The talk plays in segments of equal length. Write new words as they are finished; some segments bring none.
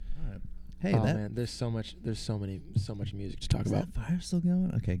Hey, Oh that man, there's so much music to talk is about. that fire still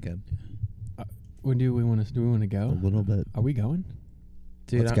going? Okay, good. When do we want to A go? little bit. Are we going?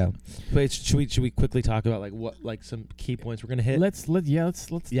 Dude, Let's go. Wait, should we quickly talk about like some key points we're gonna hit? Let's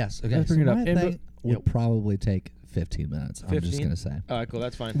Yes. Okay. Let's bring so it up. my And thing would probably take 15 minutes. I'm just 15? gonna say. All right, cool.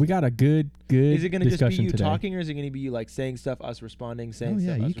 That's fine. we got a good Is it gonna just be discussion you today. talking, or is it gonna be you like saying stuff, us responding, saying Oh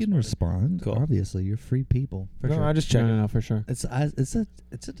yeah, stuff, us you can responding? respond. Cool. Obviously, you're free people. For No, sure. I'm just checking. No, for sure. It's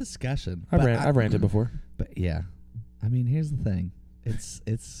a discussion. I've But ranted before. But yeah, I mean, here's the thing.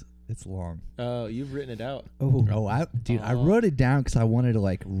 It's long. Oh, you've written it out. Oh, I Oh. wrote it down because I wanted to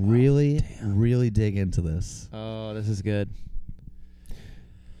like really dig into this. Oh, this is good.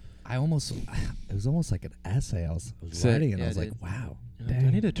 It was almost like an essay. I was Sick. writing, and Yeah, I was dude. like, wow. Do I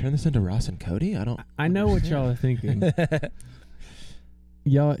Dang. need to turn this into Ross and Cody? I don't. I know what y'all are thinking.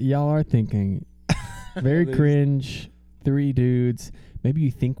 Y'all are thinking very There's- cringe. 3 dudes. Maybe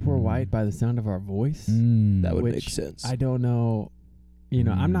you think we're white by the sound of our voice. That would Which make sense. I don't know.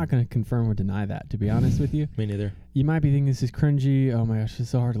 I'm not going to confirm or deny that, to be honest with you. Me neither. You might be thinking this is cringy. Oh my gosh, it's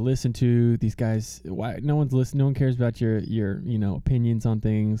so hard to listen to. These guys, why no one's listening? No one cares about your opinions on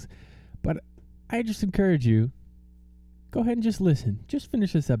things. But I just encourage you, go ahead and just listen. Just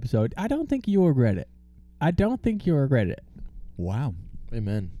finish this episode. I don't think you'll regret it. Wow.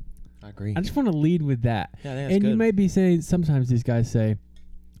 Amen. I agree. I just want to lead with that. Yeah, I think that's And good. you may be saying, sometimes these guys say,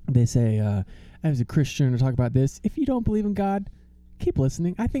 as a Christian to talk about this, if you don't believe in God, keep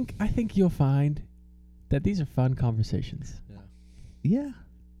listening. I think you'll find that these are fun conversations. Yeah,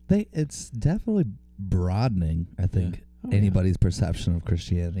 it's definitely broadening. I think Oh, yeah. anybody's perception of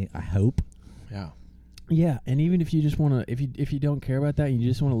Christianity. I hope. Yeah. Yeah, and even if you just want to, if you don't care about that, you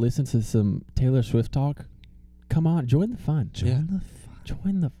just want to listen to some Taylor Swift talk, come on, join the fun. Join the fun.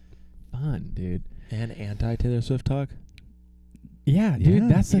 Join the fun, dude. And anti-Taylor Swift talk. Yeah, dude, Yeah,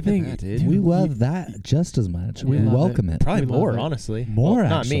 that's the even thing. that, dude. We love that just as much. We We love welcome it. Probably We love more, it. honestly. More, Well,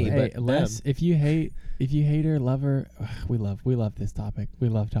 not actually. me, Hey, but Les, them. if you hate her, love her, we love this topic. We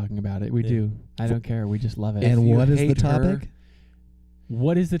love talking about it. We Yeah. do. I don't care. We just love it. And you what is the hate her- topic?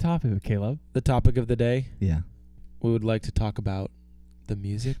 What is the topic, Caleb? The topic of the day, Yeah, we would like to talk about the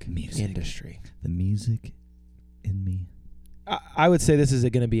music Music. industry. the music in me. I would say this is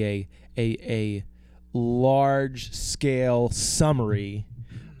going to be a large scale summary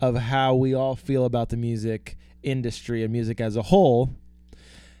of how we all feel about the music industry and music as a whole.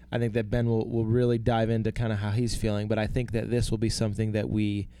 I think that Ben will really dive into kind of how he's feeling, but I think that this will be something that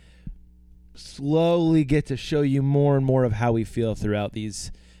we slowly get to show you more and more of how we feel throughout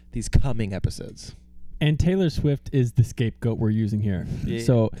these coming episodes. And Taylor Swift is the scapegoat we're using here. Yeah.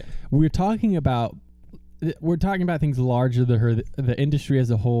 So we're talking about things larger than the industry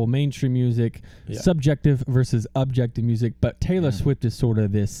as a whole, mainstream music, Yeah. subjective versus objective music. But Taylor Yeah. Swift is sort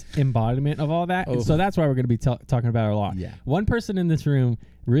of this embodiment of all that. And Oh. so that's why we're going to be talking about her a lot. Yeah. One person in this room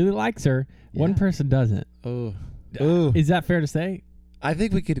really likes her. One Yeah. person doesn't. Oh, Is that fair to say? I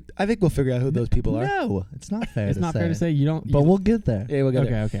think we'll figure out who those people are. No, it's not fair. It's not fair to say. You don't. But we'll get there. Yeah, we'll get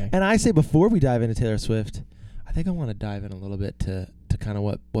there. Okay. And I say before we dive into Taylor Swift, I think I want to dive in a little bit to kind of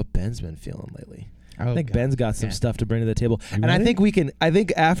what Ben's been feeling lately. I think Ben's got some Okay. stuff to bring to the table, You and I ready? think I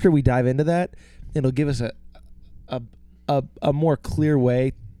think after we dive into that, it'll give us a more clear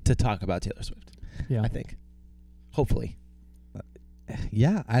way to talk about Taylor Swift. Yeah. I think, hopefully,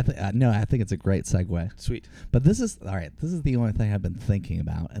 Yeah, I think it's a great segue. sweet. But this is all right. This is the only thing I've been thinking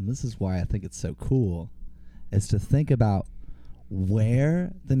about, and this is why I think it's so cool, is to think about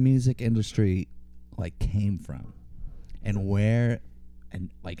where the music industry like came from, and where, and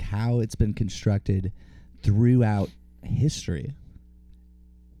like how it's been constructed throughout history,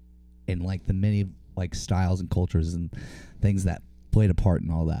 and like the many like styles and cultures and things that played a part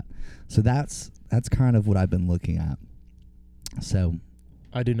in all that. So that's kind of what I've been looking at. So,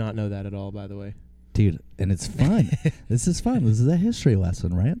 I do not know that at all, by the way. dude, and it's fun. This is fun. This is a history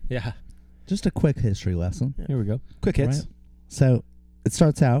lesson, right? Yeah, Just a quick history lesson. Here we go. quick hits. Right. So it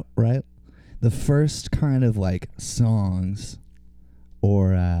starts out, right? The first kind of like songs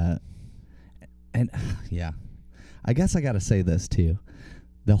or and yeah. I guess I got to say this too.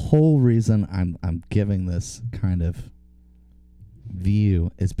 The whole reason I'm giving this kind of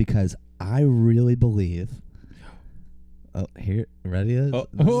view is because I really believe. Oh, here, ready? Oh.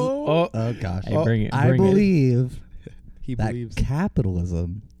 Oh gosh. Hey, bring it. I bring it. believe He that believes.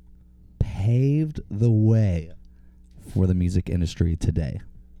 capitalism paved the way for the music industry today.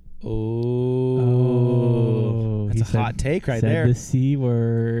 Oh, he that's a said- hot take right said there. the C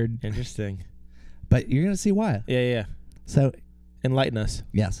word. Interesting. But you're going to see why. Yeah. So, Enlighten us.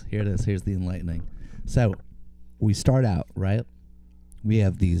 yes, here it is. Here's the enlightening. So, we start out, right? We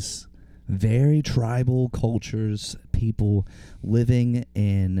have these very tribal cultures, people living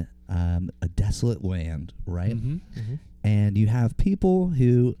in a desolate land, right? And you have people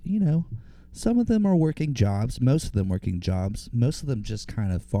who, some of them are working jobs, most of them working jobs, most of them just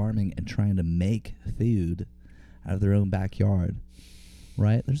kind of farming and trying to make food out of their own backyard,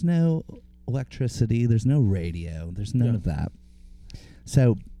 right? There's no electricity, there's no radio, there's none of that.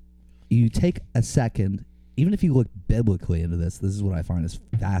 So you take a second, even if you look biblically into this is what I find is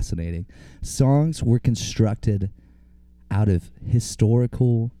fascinating. Songs were constructed out of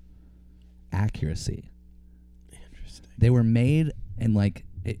historical accuracy. Interesting. They were made, and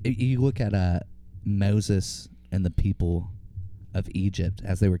you look at Moses and the people of Egypt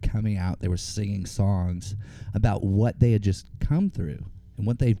as they were coming out, they were singing songs about what they had just come through and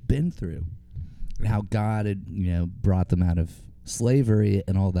what they've been through, and how God had, brought them out of slavery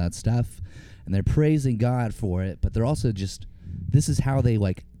and all that stuff, and they're praising God for it, but they're also just, this is how they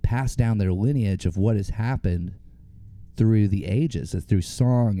pass down their lineage of what has happened through the ages, through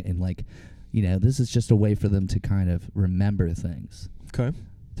song, and this is just a way for them to kind of remember things. Okay.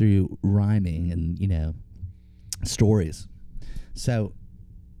 Through rhyming and, stories. So,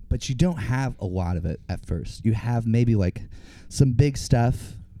 but you don't have a lot of it at first. You have maybe some big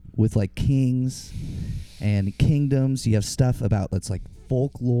stuff with kings and kingdoms. You have stuff about that's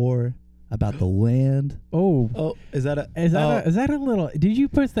folklore about the land. Oh, is that a little? Did you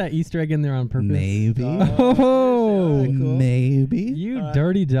put that Easter egg in there on purpose? Maybe. Oh, cool. Maybe. You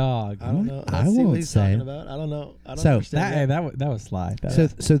dirty dog. I don't know. I Let's see what won't he's say. talking about. I don't know. I don't So, understand. That was sly.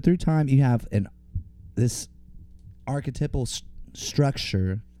 So through time, you have this archetypal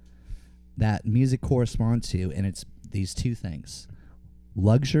structure that music corresponds to, and it's these two things: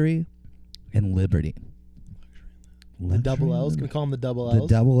 luxury and liberty. The double L's. Can we call them the double L's?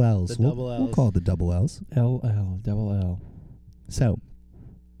 The double L's. The double We'll Ls. call it the double L's. LL, double L. So,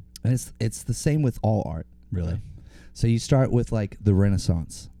 and it's the same with all art, really. So you start with the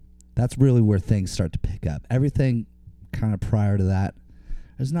Renaissance. That's really where things start to pick up. Everything kind of prior to that,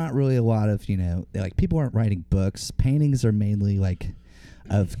 there's not really a lot of, people aren't writing books. Paintings are mainly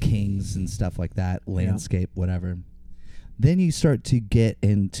of kings and stuff like that, landscape, whatever. Then you start to get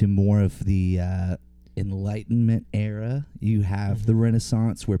into more of the Enlightenment era. You have the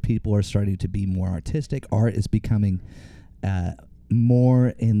Renaissance, where people are starting to be more artistic. Art is becoming more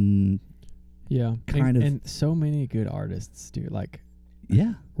in kind of, and so many good artists, dude.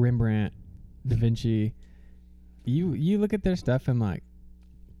 Rembrandt, Da Vinci. You look at their stuff and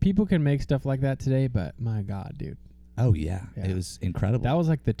people can make stuff like that today, but my God, dude. Oh yeah, it was incredible. That was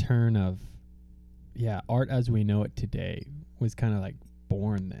the turn of art as we know it today was kind of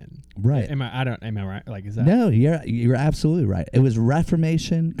born then. Right. Am I right? Is that? No, you're absolutely right. It was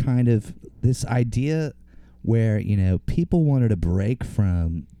Reformation, kind of this idea where, people wanted to break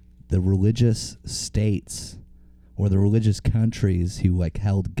from the religious states or the religious countries who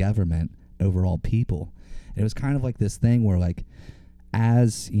held government over all people. And it was kind of this thing where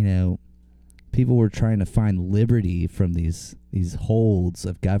as, people were trying to find liberty from these holds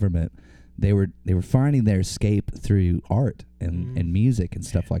of government, they were finding their escape through art and music and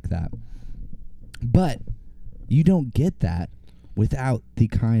stuff like that. But you don't get that without the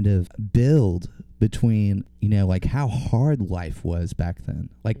kind of build between, how hard life was back then.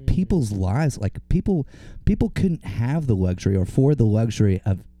 People's lives, people couldn't have the luxury or afford the luxury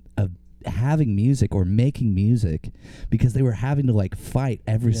of having music or making music because they were having to fight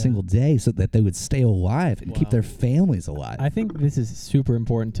every single day so that they would stay alive and keep their families alive. I think this is super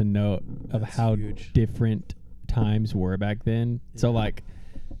important to note of how different times were back then. So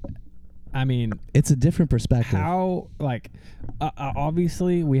it's a different perspective. How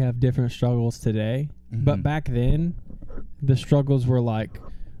obviously we have different struggles today, but back then the struggles were are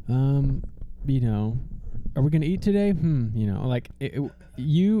we gonna eat today?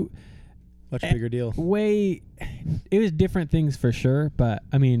 Much bigger deal. It was different things for sure, but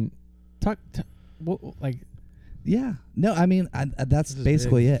Yeah. No, that's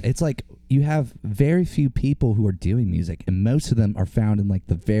basically it. It's you have very few people who are doing music, and most of them are found in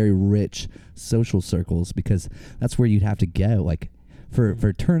the very rich social circles because that's where you'd have to go.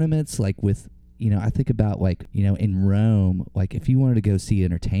 For tournaments, with, I think about in Rome, if you wanted to go see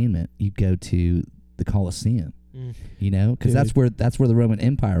entertainment, you'd go to the Colosseum. Because that's where the Roman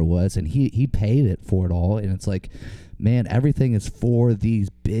Empire was, and he paid it for it all, and it's man, everything is for these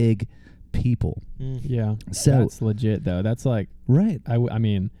big people. Yeah, so that's legit though. That's right.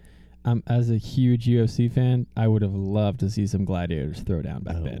 As a huge UFC fan, I would have loved to see some gladiators throw down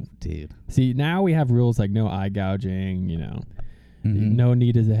back then, dude. See, now we have rules no eye gouging, no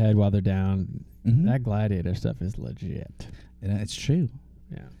knee to the head while they're down. That gladiator stuff is legit. And it's true.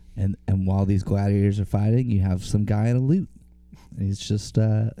 Yeah. and while these gladiators are fighting, you have some guy in a lute. And he's just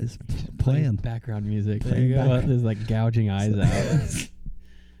is playing. background music. There you go. Well, there's like gouging eyes out.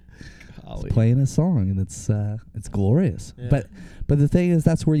 Golly. Playing a song, and it's glorious. Yeah. But the thing is,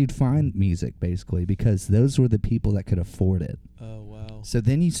 that's where you'd find music, basically, because those were the people that could afford it. Oh wow. So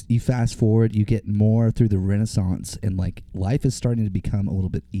then you fast forward, you get more through the Renaissance, and like life is starting to become a little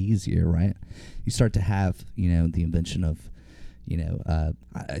bit easier, right? You start to have, the invention of,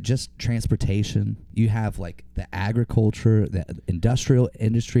 just transportation. You have like the agriculture, the industrial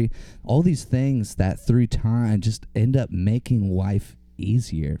industry, all these things that through time just end up making life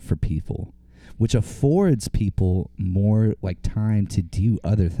easier for people, which affords people more like time to do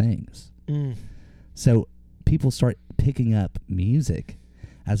other things. So people start picking up music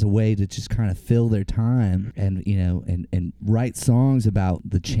as a way to just kind of fill their time and and write songs about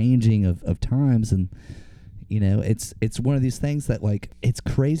the changing of times. And it's one of these things that like it's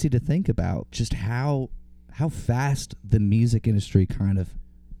crazy to think about just how fast the music industry kind of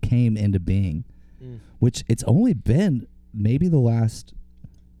came into being, which it's only been maybe the last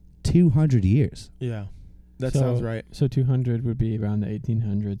 200 years. Yeah, that sounds right. So 200 would be around the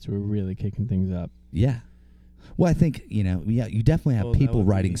 1800s. We're really kicking things up. Yeah. Well, I think, you definitely have Well, that people would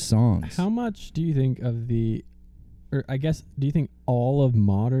writing be- songs. How much do you think of do you think all of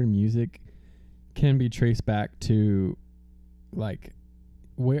modern music can be traced back to, like,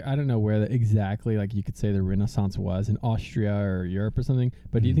 where, I don't know where exactly, like, you could say the Renaissance was in Austria or Europe or something,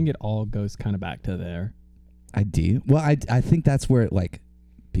 but do you think it all goes kind of back to there? I do. Well, I think that's where it, like,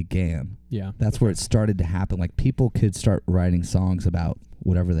 began. Yeah. That's where it started to happen. Like, people could start writing songs about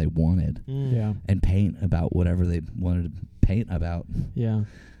whatever they wanted Yeah. and paint about whatever they wanted to paint about. Yeah.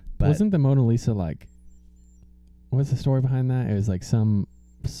 But Wasn't the Mona Lisa like, what's the story behind that? It was like a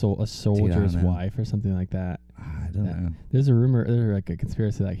soldier's know. wife or something like that. I don't know. There's a rumor, there's like a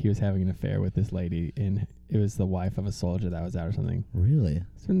conspiracy that he was having an affair with this lady, and it was the wife of a soldier that was out or something. Really?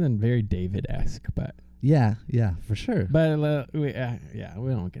 Something very David-esque, but Yeah, for sure. we don't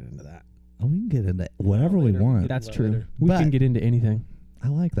get into that. Oh, we can get into whatever we Later. want. That's that true. later. We But- can get into anything. I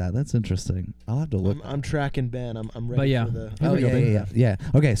like that. That's interesting. I'll have to look. I'm tracking Ben. I'm ready But yeah. for the. Oh, Here we go, yeah.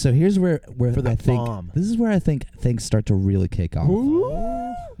 Okay, so here's where For the I think bomb. this is where I think things start to really kick off.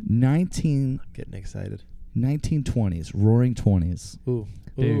 Oh, 1920s, getting excited. Roaring 20s. Ooh,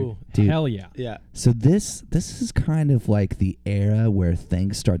 Dude. ooh, Dude. Hell yeah. yeah. So this is kind of like the era where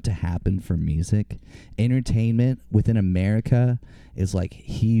things start to happen for music. Entertainment within America is like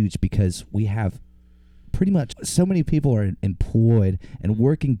huge because we have pretty much so many people are employed and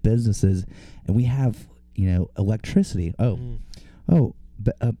working businesses, and we have electricity.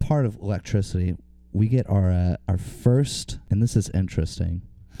 A part of electricity, we get our first, and this is interesting.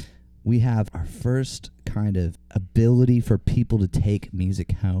 We have our first kind of ability for people to take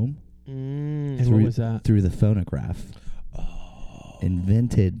music home And Mm. Through- what was that? through the phonograph, Oh.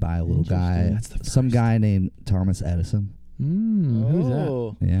 invented by a little guy, Interesting. That's the some first. guy named Thomas Edison. Who's that?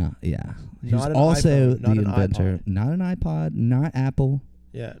 Oh. Yeah. He's Not an also iPhone, not the an inventor. iPod. Not an iPod, not Apple.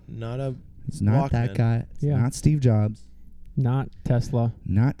 Yeah, not a. It's not that Walkman. guy. It's Yeah. not Steve Jobs. Not Tesla.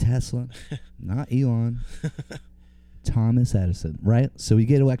 Not Tesla. Not Elon. Thomas Edison, right? So we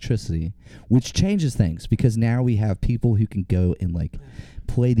get electricity, which changes things because now we have people who can go and like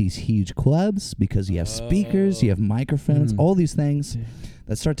play these huge clubs because you have speakers, you have microphones, Mm. all these things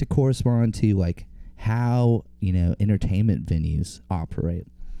that start to correspond to like how, entertainment venues operate.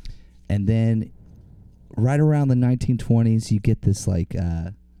 And then right around the 1920s, you get this like,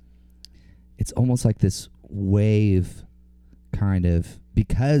 it's almost like this wave kind of,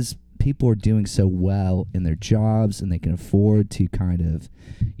 because people are doing so well in their jobs and they can afford to kind of,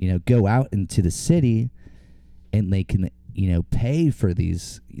 go out into the city and they can, pay for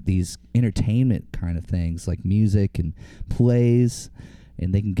these entertainment kind of things like music and plays,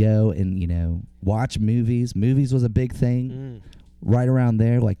 and they can go and, watch movies. Movies was a big thing right around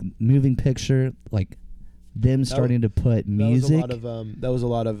there, like moving picture, like them starting to put music. That was a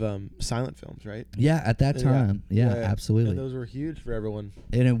lot of silent films, right? Yeah, at that Yeah. time. Yeah, Yeah. absolutely. And those were huge for everyone.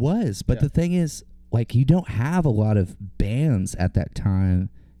 And it was. But Yeah. the thing is, like, you don't have a lot of bands at that time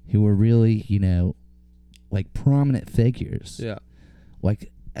who were really, like prominent figures. Yeah.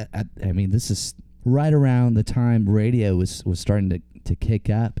 Like, I mean, this is right around the time radio was starting to kick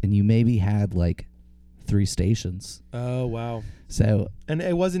up, and you maybe had like 3 stations. Oh wow. So And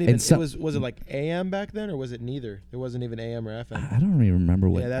it wasn't even. And so- was it like AM back then, or was it neither? There wasn't even AM or FM. I don't even remember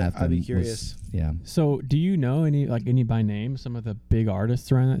what Yeah, that- FM I'd be was. curious. Yeah. So, do you know any by name some of the big artists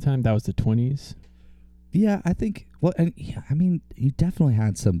around that time? That was the 20s. Yeah, I think. Well, and yeah, I mean, you definitely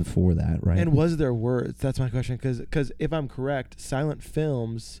had some before that, right? And was there words? That's my question. Because if I'm correct, silent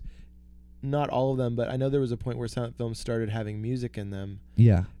films, not all of them, but I know there was a point where silent films started having music in them,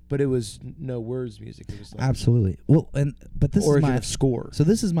 yeah, but it was no words music. It was like absolutely. Well, but this is origin my of score. so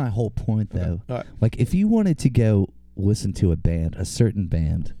this is my whole point, Okay. though. All right. Like, if you wanted to go listen to a band, a certain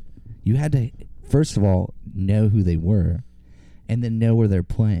band, you had to first of all know who they were, and then know where they're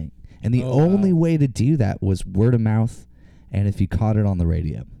playing. And the Oh, only wow. way to do that was word of mouth, and if you caught it on the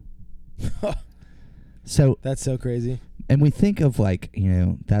radio. So, That's so crazy. and we think of like,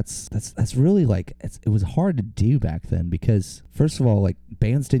 that's really like it was hard to do back then because first of all, like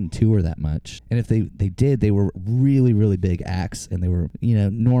bands didn't tour that much, and if they did, they were really really big acts, and they were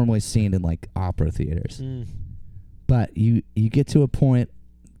normally seen in like opera theaters. Mm. But you get to a point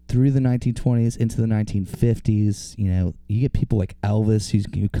through the 1920s into the 1950s, you get people like Elvis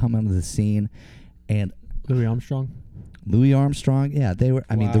who come onto the scene, and Louis Armstrong. Louis Armstrong, yeah, they were.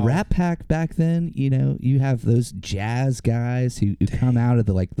 I mean, the Wow. Rat Pack back then. You have those jazz guys who come out of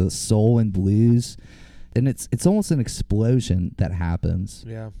the soul and blues, and it's almost an explosion that happens.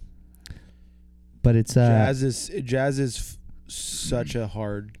 Yeah. But it's Jazz is such a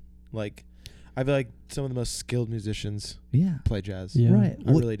hard, like, I feel like some of the most skilled musicians yeah, play jazz. Yeah. right.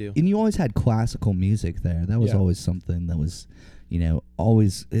 I really do. And you always had classical music there. That was Yeah. always something that was,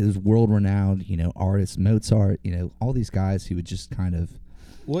 always it was world renowned. Artists, Mozart. All these guys who would just kind of.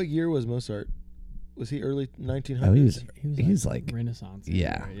 What year was Mozart? Was he early 1900s? Oh, he was. He He's like Renaissance.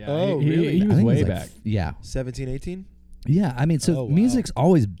 yeah. era, Oh, he, really? He I was think way he's like back. yeah. 17, 18? Yeah, I mean, so Oh, wow. music's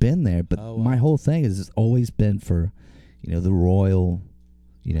always been there, but Oh, my wow. whole thing is it's always been for, the royal,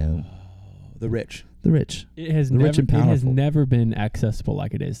 The rich. the rich. It has The never. rich and It has powerful. never been accessible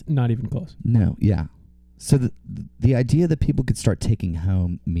like it is. Not even close. No, yeah. So the idea that people could start taking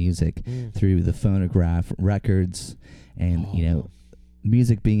home music through the phonograph, records, and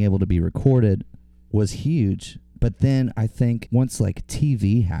music being able to be recorded was huge. But then I think once like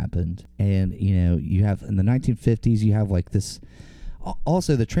TV happened, and you have in the 1950s, you have like this.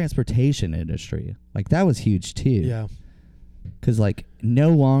 Also, the transportation industry, like that was huge too. Yeah. Because like no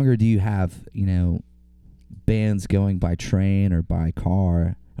longer do you have bands going by train or by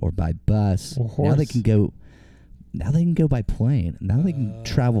car or by bus. Or Now they horse. can go. Now they can go by plane. Now they can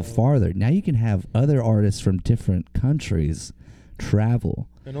travel farther. Now you can have other artists from different countries travel.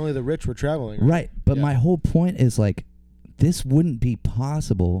 And only the rich were traveling. Right. But Yeah. my whole point is like this wouldn't be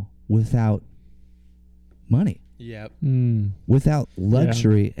possible without money, Yep. without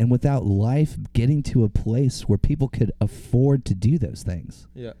luxury, and without life getting to a place where people could afford to do those things.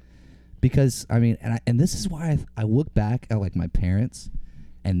 Yeah. Because I mean, and this is why I look back at like my parents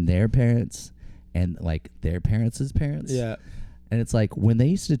and their parents and like their parents' parents. Yeah. And it's like when they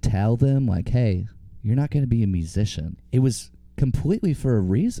used to tell them like, "Hey, you're not going to be a musician," it was completely for a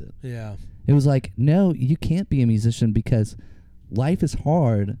reason. Yeah. It was like, no, you can't be a musician because life is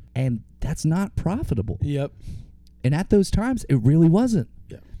hard and that's not profitable. Yep. And at those times, it really wasn't.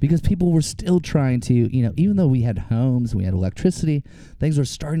 Yeah. Because people were still trying to, even though we had homes, we had electricity, things were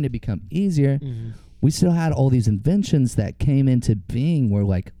starting to become easier. Mm-hmm. We still had all these inventions that came into being where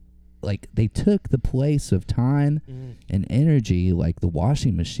like they took the place of time Mm. and energy, like the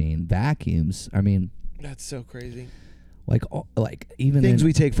washing machine, vacuums. I mean, That's so crazy. like even Things in,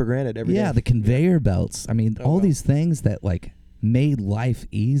 we take for granted every day. yeah, the conveyor belts. I mean, Oh, all wow. these things that like made life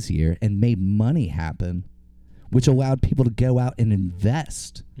easier and made money happen, which allowed people to go out and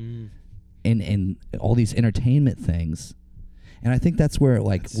invest Mm. in all these entertainment things. And I think that's where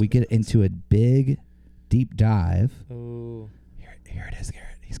like That's we get into a big, deep dive, Oh. Here it is, Garrett.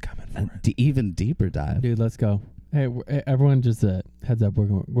 He's coming for a it. even deeper dive. Dude, let's go. Hey, everyone, just heads up.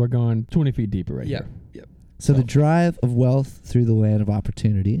 We're going 20 feet deeper right Yep. here. Yep. So the drive of wealth through the land of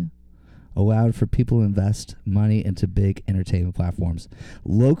opportunity allowed for people to invest money into big entertainment platforms,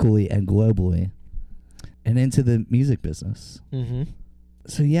 locally and globally, and into the music business. Mm-hmm.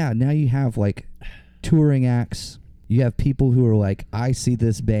 So yeah, now you have like touring acts. You have people who are like, I see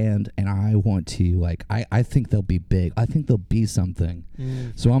this band and I want to like, I think they'll be big. I think they'll be something.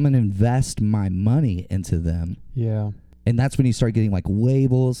 Mm. So I'm going to invest my money into them. Yeah. And that's when you start getting like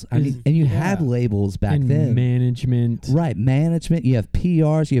labels. I mean, and you had Yeah. labels back and then. management. Right, management. You have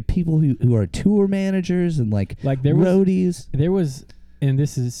PRs. You have people who are tour managers and like Like there was, roadies. and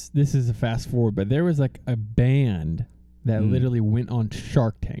this is a fast forward, but there was like a band that literally went on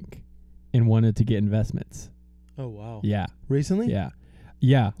Shark Tank and wanted to get investments. Oh, wow. Yeah. Recently?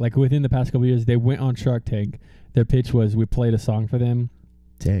 Yeah. Like within the past couple of years, they went on Shark Tank. Their pitch was we played a song for them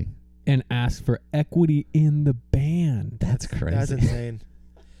Dang, and asked for equity in the band. that's crazy. That's insane.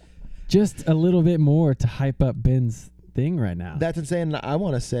 just a little bit more to hype up Ben's thing right now. That's insane. I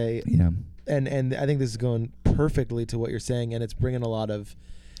want to say, Yeah. and I think this is going perfectly to what you're saying, and it's bringing a lot of,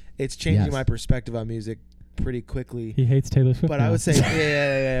 it's changing Yes. my perspective on music pretty quickly. He hates Taylor Swift. But now. I would say,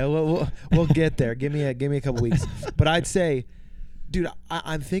 yeah. We'll get there. Give me a couple weeks. But I'd say, dude,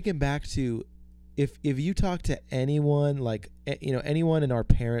 I'm thinking back to if you talk to anyone like anyone in our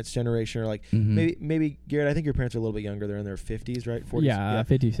parents' generation or like Mhm. maybe Garrett, I think your parents are a little bit younger. They're in their 50s, right? 40s. yeah,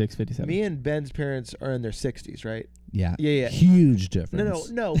 56, 57. Me and Ben's parents are in their 60s, right? Yeah. Yeah. Huge difference.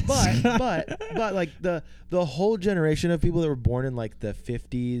 No. But like the whole generation of people that were born in like the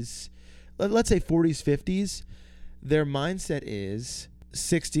 50s, let's say 40s, 50s, their mindset is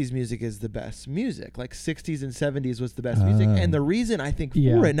 60s music is the best music. Like 60s and 70s was the best music. Oh. And the reason I think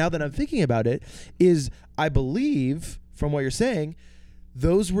Yeah. for it, now that I'm thinking about it, is I believe from what you're saying,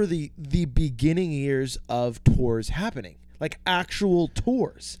 those were the beginning years of tours happening. Like actual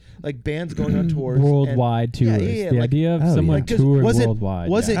tours, like bands going on tours, worldwide and, tours. Yeah, The like, idea of oh, someone yeah. 'cause touring was it- worldwide.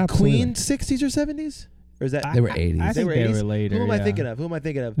 was yeah. it Absolutely. Queen 60s or 70s, or is that They were 80s. I they think were they 80s? were later. Who am I yeah. thinking of?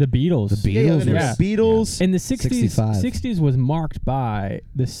 The Beatles. The Beatles Yeah, Yeah. Beatles. In the 60s, 65. 60s was marked by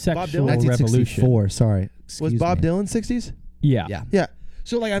the sexual Dylan? revolution. 1964. Sorry. Was Excuse Bob me. Dylan 60s? Yeah. Yeah. Yeah.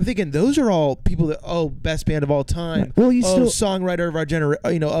 So like I'm thinking those are all people that best band of all time. Well, you still Songwriter of our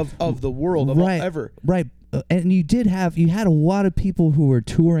generation, of the world of all Right. ever. right. And you had a lot of people who were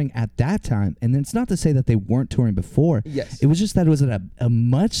touring at that time, and it's not to say that they weren't touring before. Yes. It was just that it was at a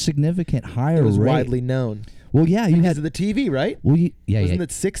much significant higher It was rate. widely known Well, yeah, you because had of the TV, right? Wasn't it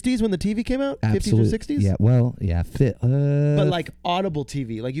 60s when the TV came out? 50s absolutely or 60s? Yeah, well, yeah, But like audible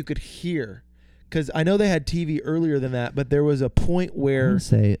TV, like you could hear. Because I know they had TV earlier than that, but there was a point I where would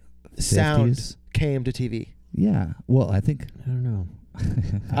say sound 50s. came to TV. Yeah. Well, I think. I don't know.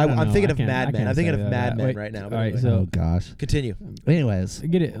 I'm don't know. thinking I of can't- Mad I Men. can't I'm thinking say of that. Mad Men Wait, right now. But all right, anyway. so- Oh gosh. Continue. Anyways,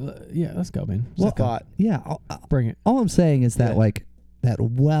 Get it. Yeah, let's go, man. What's the thought? yeah. Bring it. All I'm saying is that Yeah. like that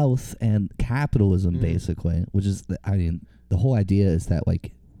wealth and capitalism, Mhm. basically, which is the whole idea is that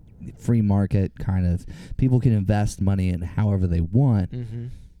like free market kind of people can invest money in however they want. Mm-hmm.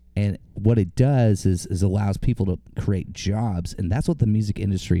 And what it does is allows people to create jobs, and that's what the music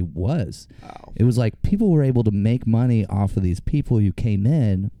industry was. Wow. It was like people were able to make money off of these people who came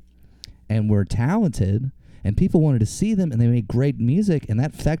in and were talented, and people wanted to see them, and they made great music, and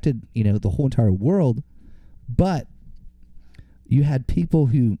that affected the whole entire world. But you had people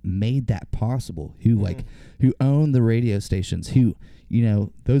who made that possible, who who owned the radio stations, who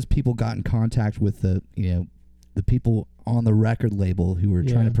those people got in contact with the people on the record label who were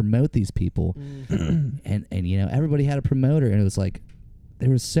trying Yeah. to promote these people, and everybody had a promoter, and it was like there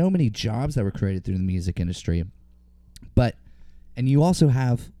were so many jobs that were created through the music industry, and you also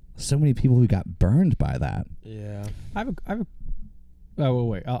have so many people who got burned by that. Yeah. I have a. Oh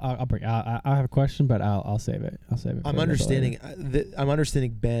wait, I'll bring. I have a question, but I'll save it. I'll save it. I'm for a little understanding. later. I'm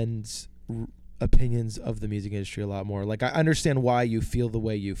understanding Ben's opinions of the music industry a lot more. Like I understand why you feel the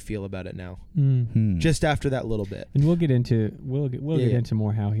way you feel about it now. Just after that little bit. And we'll get into get Yeah. into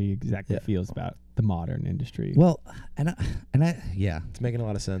more how he exactly Yeah. feels about the modern industry. Well, and I yeah. It's making a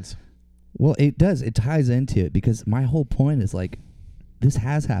lot of sense. Well, it does. It ties into it because my whole point is like this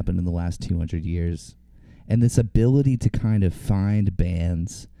has happened in the last 200 years, and this ability to kind of find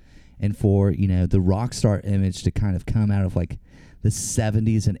bands, and for the rock star image to kind of come out of like the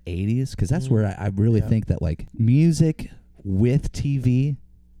 70s and 80s, because that's where I really Yeah. think that like music with TV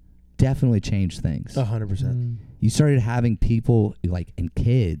definitely changed things. 100%. You started having people like and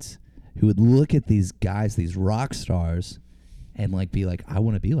kids who would look at these guys, these rock stars, and like be like, I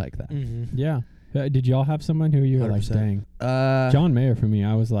want to be like that. Mm-hmm. Yeah. Did y'all have someone who you were like, 100%. dang? John Mayer for me.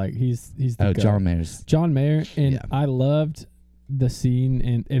 I was like, he's the Oh, goat. John Mayer's. John Mayer, and Yeah. I loved the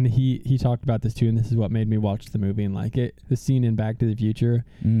scene, and he talked about this too, and this is what made me watch the movie and like it. The scene in Back to the Future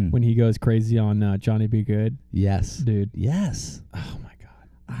when he goes crazy on Johnny Be Good, Yes. dude. Yes. Oh my god.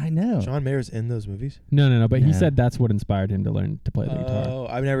 I know. John Mayer's in those movies. No. But he Yeah. said that's what inspired him to learn to play the guitar. Oh,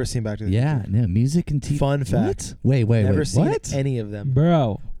 I've never seen Back to the Yeah, Future. no, music and TV. Fun fact. What? Wait, Never seen what? any of them.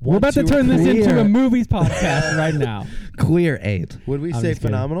 Bro, we're One, about to two, turn this into clear. a movies podcast right now. Queer 8. Would we I'm say just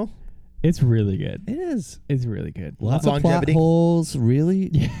kidding. phenomenal? It's really good. It is. It's really good. Lots of plot Longevity? holes, really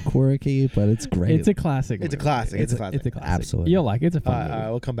Yeah. quirky, but it's great. It's a classic. It's a movie. classic. It's a classic. It's a classic. Absolutely. You'll like it. It's a fun movie.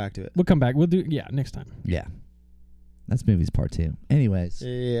 We'll come back to it. We'll come back. We'll do next time. Yeah. That's movies part 2. Anyways,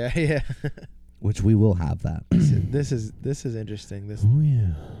 Yeah. which we will have that. This is interesting. This Oh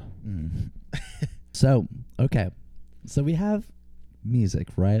yeah. So, okay. So we have music,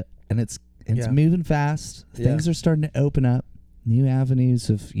 right? And it's Yeah. moving fast. Yeah. Things are starting to open up. New avenues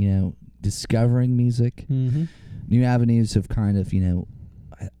of, discovering music. Mm-hmm. New avenues of kind of,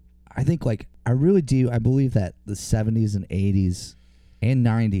 I think like I really do. I believe that the 70s and 80s and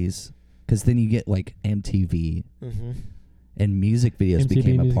 90s, because then you get like MTV Mm-hmm. and music videos MTV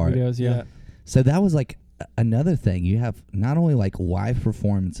became a music part. videos, yeah. So that was like another thing. You have not only like live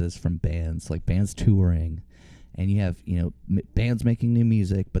performances from bands, like bands touring, and you have, you know, bands making new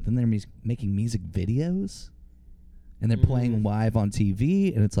music, but then they're making music videos, and they're playing live on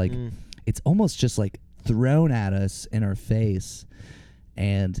TV, and it's like it's almost just like thrown at us in our face.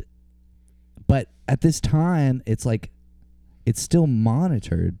 And but at this time, it's like it's still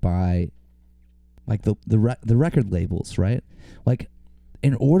monitored by like the record labels, right? Like,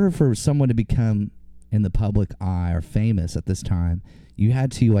 in order for someone to become in the public eye or famous at this time, you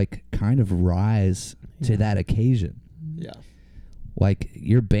had to like kind of rise to that occasion. Yeah. Like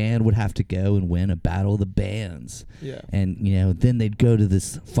your band would have to go and win a battle of the bands. Yeah. And, you know, then they'd go to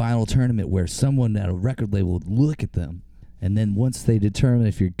this final tournament where someone at a record label would look at them. And then once they determine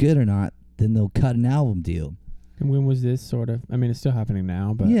if you're good or not, then they'll cut an album deal. And when was this sort of? I mean, it's still happening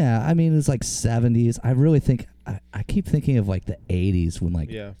now, but Yeah, I mean, it's like 70s. I really think, I keep thinking of like the 80s when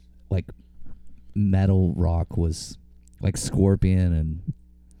like like metal rock was like Scorpion and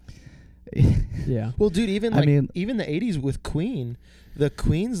yeah. Well, dude, even I like mean- even the 80s with Queen, the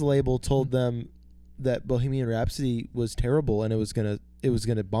Queen's label told them that Bohemian Rhapsody was terrible and it was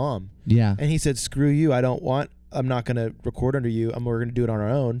gonna bomb. yeah, And he said, "Screw you! I'm not gonna record under you. We're gonna do it on our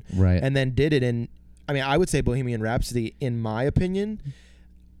own." right. And then did it. And I mean, I would say Bohemian Rhapsody, in my opinion,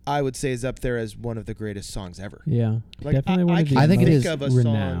 I would say is up there as one of the greatest songs ever. Yeah. Like, Definitely one of the I think it most is of a song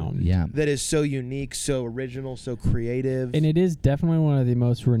renowned. yeah. that is so unique, so original, so creative. And it is definitely one of the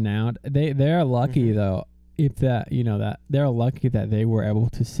most renowned. They're lucky though, if that, you know, that they're lucky that they were able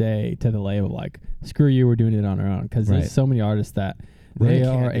to say to the label like, "Screw you, we're doing it on our own." Because Right. there's so many artists that They they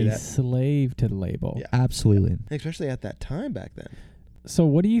can't are do a that. slave to the label. Yeah. Absolutely. Especially at that time back then. So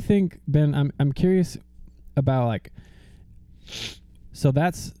what do you think, Ben? I'm curious about like. So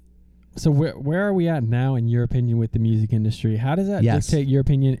where are we at now in your opinion with the music industry? How does that Yes. dictate your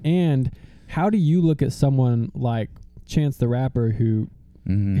opinion? And how do you look at someone like Chance the Rapper who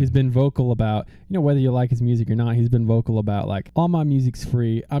Mhm. has been vocal about, you know, whether you like his music or not, he's been vocal about like, all my music's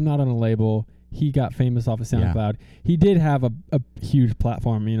free. I'm not on a label. He got famous off of Yeah. SoundCloud. He did have a huge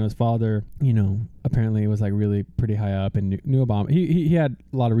platform. You know, his father, you know, apparently was like really pretty high up and knew about him. He had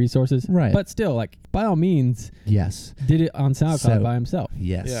a lot of resources. Right. But still, like, by all means, Yes. did it on SoundCloud So- by himself.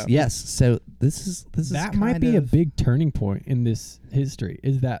 Yes. Yeah. Yes. So this is That might kind be a of- big turning point in this history.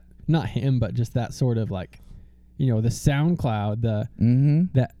 Is that not him, but just that sort of like, you know, the SoundCloud, Mhm.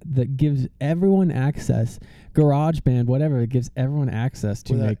 that gives everyone access, GarageBand, whatever, it gives everyone access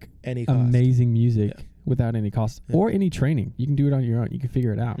to Without make any cost. amazing music Yeah. without any cost Yeah. or any training. You can do it on your own. You can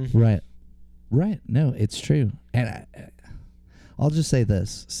figure it out. Mhm. Right. Right. No, it's true. And I'll just say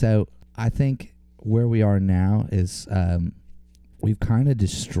this. So I think where we are now is we've kind of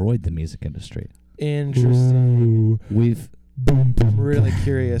destroyed the music industry. Interesting. We've Boom, boom. I'm really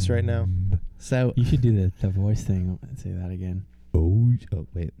curious right now. so You should do the voice thing and say that again. oh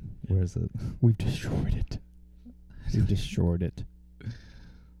wait, where is it? We've destroyed it. We've destroyed it.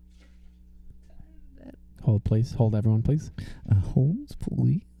 Hold, please. Hold, everyone, please. Holmes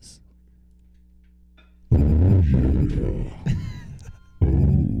police.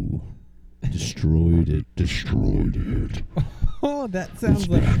 Oh, destroyed it. Oh, that sounds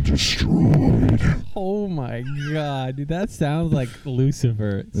like Destroyed. Oh my god, dude, that sounds like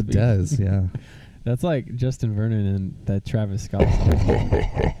Lucifer. It speaking. does, yeah. That's like Justin Vernon and that Travis Scott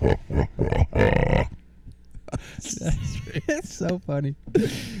song. It's so funny.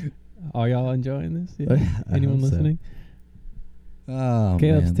 Are y'all enjoying this? Yeah? I Anyone hope so. listening? Oh,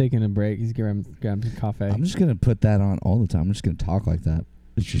 Caleb's man. taking a break. He's grabbing some coffee. I'm just gonna put that on all the time. I'm just gonna talk like that.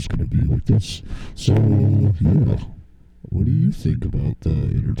 It's just going to be like this. So, yeah. What do you think about the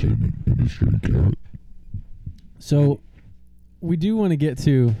entertainment industry, Garrett? So, we do want to get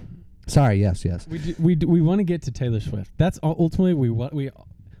to Sorry, yes. we want to get to Taylor Swift. That's ultimately we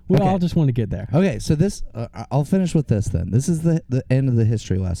Okay. all just want to get there. Okay, so this I'll finish with this then. This is the end of the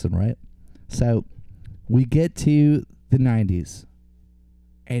history lesson, right? So we get to the 90s.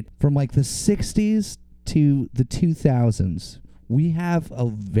 And from like the 60s to the 2000s, we have a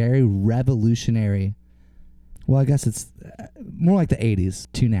very revolutionary, well, I guess it's more like the 80s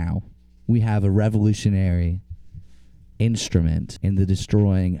to now. We have a revolutionary instrument in the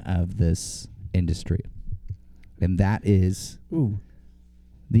destroying of this industry. And that is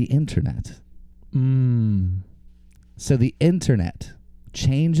the internet. So the internet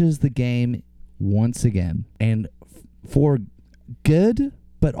changes the game once again, and for good,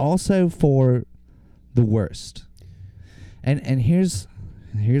 but also for the worst. And here's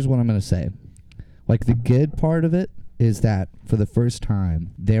here's what I'm going to say. Like, the good part of it is that for the first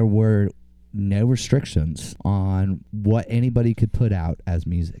time, there were no restrictions on what anybody could put out as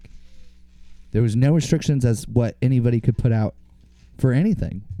music. There was no restrictions as what anybody could put out for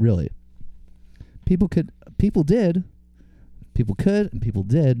anything, really. People did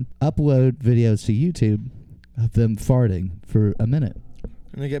upload videos to YouTube of them farting for a minute.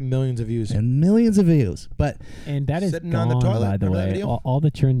 And they get millions of views. And millions of views. But And that is Sitting gone, on the toilet, by the remember that way. video? All the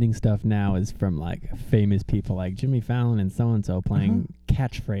trending stuff now is from like famous people like Jimmy Fallon and so-and-so playing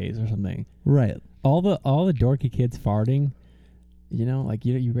catchphrase or something. right. All the dorky kids farting, you know, like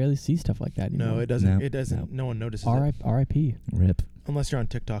you rarely see stuff like that anymore. No, it doesn't. No, It doesn't. no. No one notices it. R.I.P. Rip. Unless you're on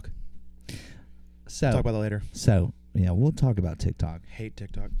TikTok. So, Talk about that later. yeah, we'll talk about TikTok. Hate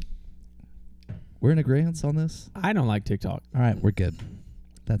TikTok. We're in agreement on this? I don't like TikTok. All right, we're good.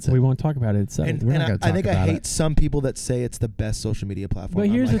 That's it. We won't talk about it. So, And, we're and not gonna I talk think I about hate it. some people that say it's the best social media platform. but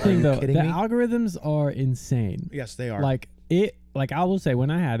I'm here's the like, are thing, you though: kidding the me? algorithms are insane. Yes, they are. Like I will say,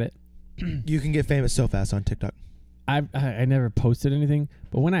 when I had it, You can get famous so fast on TikTok. I never posted anything,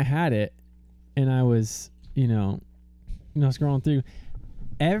 but when I had it, and I was scrolling through,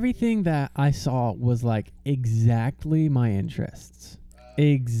 everything that I saw was like exactly my interests.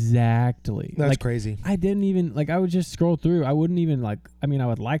 Exactly. That's like, crazy. I didn't even I would just scroll through. I wouldn't even I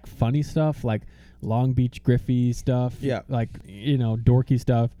would like funny stuff, like Long Beach Griffey stuff. Yeah. Like, dorky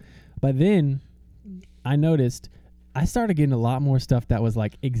stuff. But then I noticed I started getting a lot more stuff that was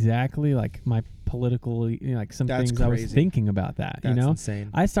like exactly like my political, like some That's things I was crazy. thinking about that, That's insane.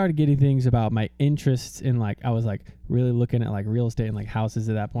 I started getting things about my interests in I was like really looking at like real estate and like houses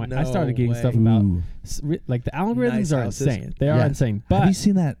at that point. I No started getting way. stuff about Ooh. like the algorithms Nice are houses. insane. They are Yeah. insane. Have you But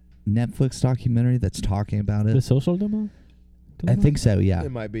seen that Netflix documentary that's talking about the it? social dilemma? I think so, yeah.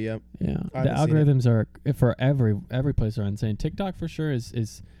 It might be. Yeah. Yeah, I the haven't seen it. algorithms are for every place are insane. TikTok for sure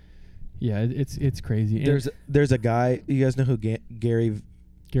is yeah, it's crazy. And There's a guy. You guys know who Gary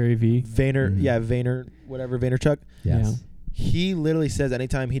Gary V. Vayner? Mhm. Yeah, Vaynerchuk. Yes. He literally says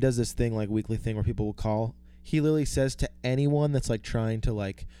anytime he does this thing, like weekly thing where people will call, he literally says to anyone that's like trying to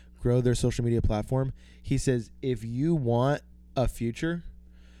like grow their social media platform, he says, if you want a future,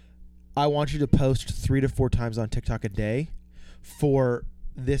 I want you to post 3 to 4 times on TikTok a day for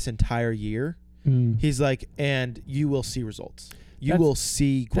this entire year. Mm. He's like, and you will see results. You That's- will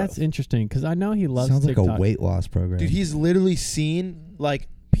see growth. That's interesting because I know he loves Sounds TikTok. like a weight loss program. Dude, he's literally seen like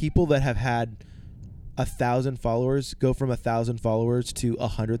people that have had 1,000 followers go from 1,000 followers to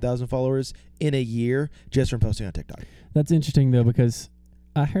 100,000 followers in a year just from posting on TikTok. That's interesting though because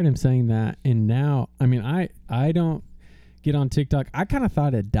I heard him saying that, and now I don't get on TikTok. I kind of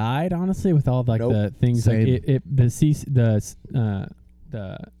thought it died honestly with all like Nope. the things Same. like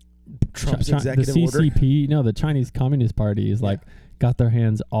the Trump's the executive order. CCP, no, the Chinese Communist Party is like got their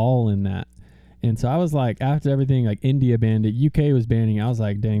hands all in that. And so I was like, after everything, like India banned it, UK was banning it, I was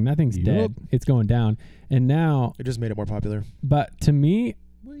like, dang, that thing's Yup. dead. It's going down. And now, It just made it more popular. but to me,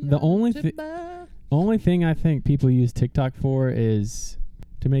 the only thing I think people use TikTok for is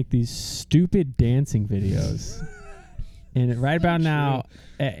to make these stupid dancing videos. And right about now,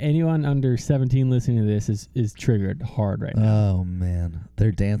 anyone under 17 listening to this is triggered hard right now. Oh man,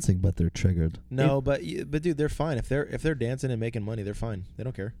 they're dancing, but they're triggered. No, but dude, they're fine. If they're dancing and making money, they're fine. They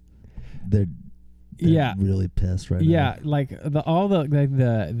don't care. They're Yeah. really pissed right Yeah, now. like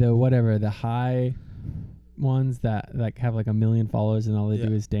the whatever the high ones that like have like 1 million followers and all they do Yeah.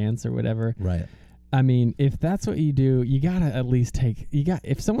 is dance or whatever. Right. I mean, if that's what you do, you gotta at least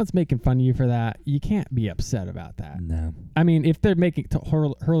if someone's making fun of you for that, you can't be upset about that. No. I mean, if they're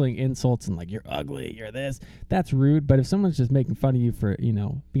hurling insults and like you're ugly, you're this, that's rude. But if someone's just making fun of you for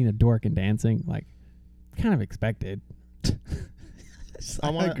being a dork and dancing, like kind of expected. I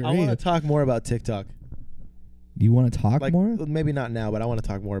want to talk more about TikTok. You want to talk Like more? maybe not now, but I want to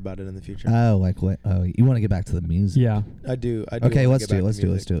talk more about it in the future. Oh, like what? Oh, you want to get back to the music? Yeah. I do. Okay, wanna let's get do back it. to Let's do it.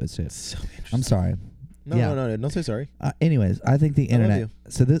 music. Let's do it. It's so interesting. I'm sorry. No, Yeah. no, don't say sorry. Anyways, I think the I love internet. you.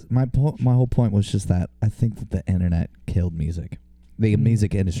 So this my whole point was just that I think that the internet killed music, the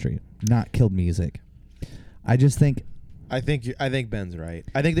music industry, not killed music. I just think. I think Ben's right.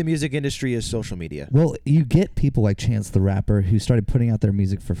 I think the music industry is social media. Well, you get people like Chance the Rapper who started putting out their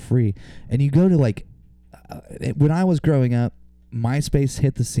music for free, and you go to like when I was growing up, MySpace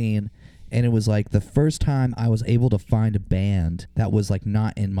hit the scene, and it was like the first time I was able to find a band that was like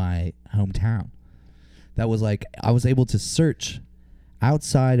not in my hometown. That was like I was able to search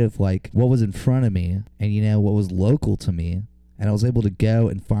outside of like what was in front of me and what was local to me, and I was able to go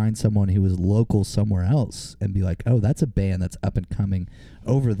and find someone who was local somewhere else and be like, oh, that's a band that's up and coming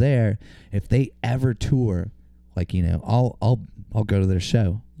over there. If they ever tour like, you know, I'll go to their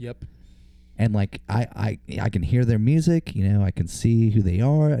show, Yep. and like I can hear their music, you know, I can see who they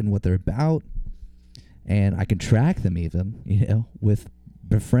are and what they're about, and I can track them even, you know, with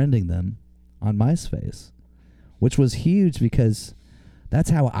befriending them on MySpace, which was huge because that's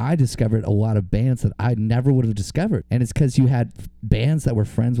how I discovered a lot of bands that I never would have discovered. And it's because you had bands that were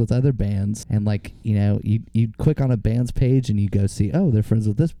friends with other bands, and like, you know, you'd click on a band's page and you go see, oh, they're friends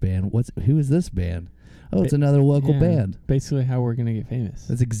with this band. Who is this band? Oh, it's another local Yeah, band. Basically, how we're gonna get famous.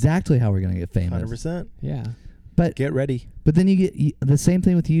 That's exactly how we're gonna get famous. 100%. Yeah. But Get ready. But then you get the same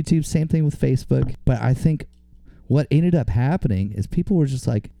thing with YouTube, same thing with Facebook. But I think what ended up happening is people were just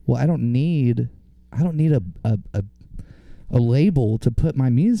like, well, I don't need a label to put my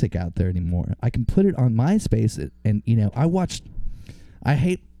music out there anymore. I can put it on MySpace. And you know, I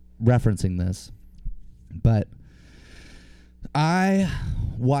hate referencing this, but I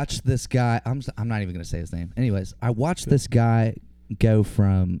watched this guy. I'm not even going to say his name. Anyways, I watched this guy go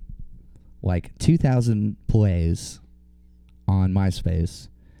from like 2,000 plays on MySpace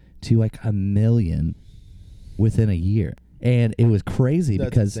to like 1 million within a year. And it was crazy That's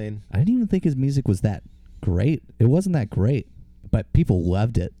because insane. I didn't even think his music was that great. It wasn't that great, but people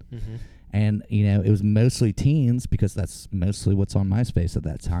loved it. Mm-hmm. And, you know, it was mostly teens because that's mostly what's on MySpace at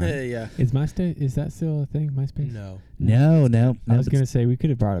that time. Yeah. Is that still a thing? MySpace? No. No. I was but gonna say we could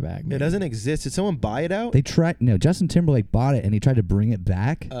have brought it back. It maybe. doesn't exist. Did someone buy it out? They tried. No, Justin Timberlake bought it and he tried to bring it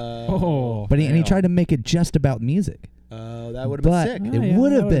back. Oh, But he hell. tried to make it just about music. Oh, that would have been But sick. Oh, it yeah,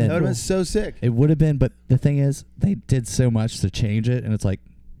 would that have would've been. That would have cool. been so sick. It would have been. But the thing is, they did so much to change it, and it's like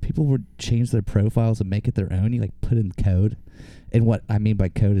people would change their profiles and make it their own. You like put in code, and what I mean by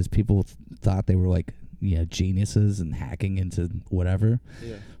code is people thought they were like, you know, geniuses and hacking into whatever,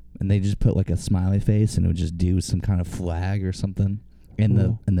 Yeah. and they just put like a smiley face, and it would just do some kind of flag or something in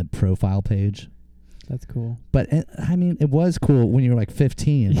Cool. the profile page. That's cool. But I mean, it was cool when you were like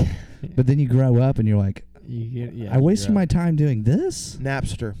 15. But then you grow up and you're like, I wasted my time doing this.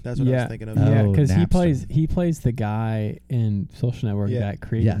 Napster. That's what I was thinking of. Yeah, Oh, because Napster. he plays the guy in Social Network Yeah. that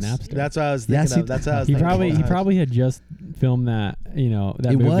created Yes. Napster. That's what I was Yes, thinking of. That's what I was he thinking probably of. he probably had just filmed that that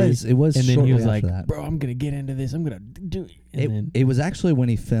It movie, was and then he shortly was like, after that. bro, I'm gonna get into this. I'm gonna do it. And then It was actually when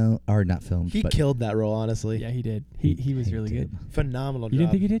he filmed, or not filmed. He but killed that role, honestly. yeah, he did. He was he really did. good. Phenomenal You job.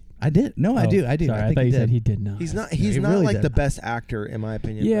 didn't think he did? I did. No, I Oh, do. Sorry, I think thought he you did. said he did not. He's not. He He's not really like did. the best actor in my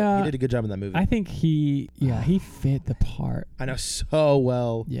opinion. Yeah. but he did a good job in that movie. I think he fit the part. I know so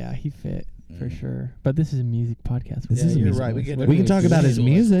well. Yeah, he fit for sure. But this is a music podcast. This Yeah, is a you're music right. We podcast. can- We can talk about his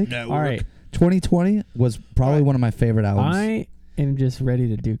music. All right, 2020 was probably Right. one of my favorite albums. I am just ready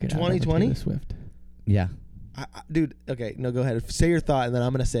to duke it out. 2020? Taylor Swift. Yeah. Dude, okay, no, go ahead. Say your thought, and then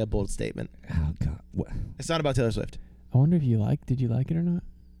I'm gonna say a bold statement. Oh God. It's not about Taylor Swift. I wonder if did you like it or not?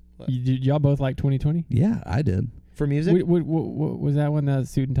 What? Did y'all both like 2020? Yeah, I did. For music? Was that one that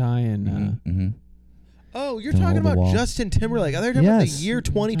suit and tie and Mm-hmm. Oh, you're Don't talking hold the about wall. Justin Timberlake. I thought you were talking about the Yes. year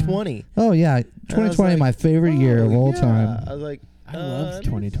 2020. Oh yeah, And I was 2020, like, my favorite year of all yeah. time. I was like, I loved it's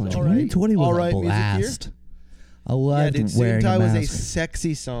 2020. all right. 2020 was All a right, music year? blast. I Yeah, loved dude, Suit wearing and Tie a was a mask.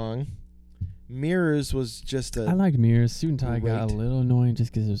 sexy song. Mirrors was just I a. liked Mirrors. Suit and tie got a Great. little annoying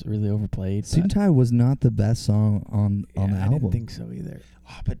just because it was really overplayed. Suit and but- Tie was not the best song on the I album. didn't think so either.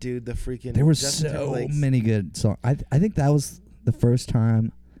 Oh, but dude, the freaking. There were Justin so Timberlake's- many good songs. I think that was the first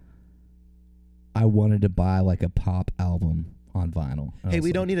time I wanted to buy like a pop album on vinyl. I Hey, was we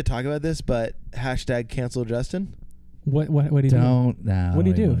like, don't need to talk about this, but hashtag cancel Justin. What did he do? Don't. Nah, What'd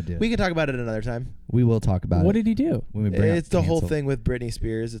he I don't do? even wanna We can talk about it another time. We will talk about What it did he do? when we bring up It's the whole cancel. thing with Britney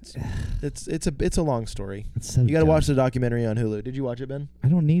Spears. It's a long story. It's so You got to dumb. watch the documentary on Hulu. Did you watch it, Ben? I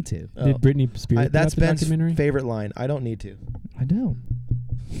don't need to. Oh. Did Britney Spears put That's out the Ben's documentary? favorite line. I don't need to. I don't.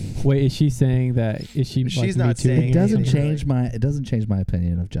 Wait, is she saying that? Is she? She's like, not Me Tooing saying It or doesn't anything, something? change my. It doesn't change my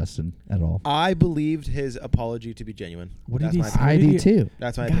opinion of Justin at all. I believed his apology to be genuine. What did That's he my say? opinion. I What do did he- too.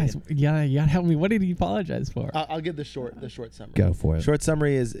 That's my Guys, opinion. you gotta help me. What did he apologize for? I'll give the short summary. Go for it. Short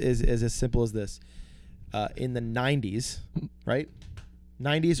summary is as simple as this. In the 90s, right?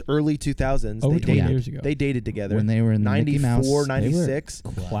 90s, early 2000s, Over they 20 dated. years ago. They dated together. When they were in the Mickey Mouse, 94, they were 96.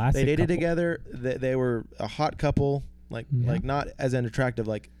 Classic. They dated couple. together. They were a hot couple, like Yeah. not as unattractive,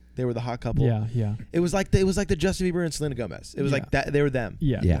 like they were the hot couple. Yeah, yeah, It was like the Justin Bieber and Selena Gomez. It was Yeah. like that. They were them.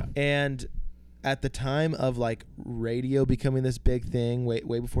 yeah. Yeah. And at the time of like radio becoming this big thing, way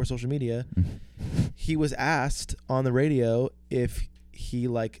before social media, he was asked on the radio if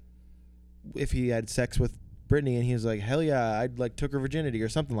he had sex with Britney, and he was like, hell yeah, I'd like took her virginity or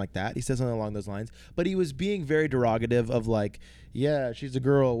something like that. He said something along those lines, but he was being very derogative of like, yeah, she's a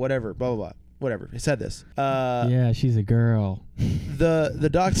girl, whatever, blah blah blah. whatever. He said this. Yeah, she's a girl. The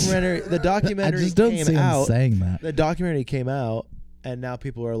documentary I just don't came see him out. saying that. The documentary came out, and now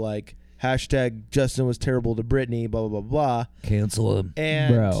people are like, hashtag Justin was terrible to Britney, blah, blah, blah, blah. Cancel him.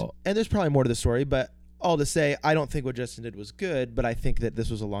 And, Bro. and there's probably more to the story, but all to say, I don't think what Justin did was good, but I think that this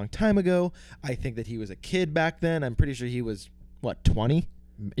was a long time ago. I think that he was a kid back then. I'm pretty sure he was, 20? Like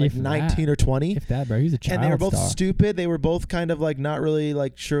If 19 that, or 20? If that, bro, he's a child And they were both star. stupid. They were both kind of like not really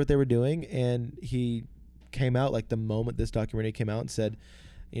like sure what they were doing. And he came out like the moment this documentary came out and said,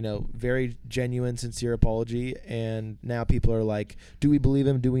 very genuine, sincere apology. And now people are like, do we believe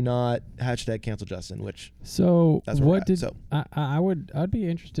him? Do we not? Hashtag cancel Justin, which So that's where we're what at. did So I'd be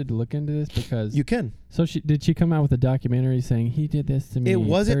interested to look into this because you can. So did she come out with a documentary saying he did this to me? It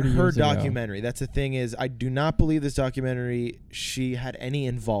wasn't 30 her years ago? documentary. That's the thing is, I do not believe this documentary she had any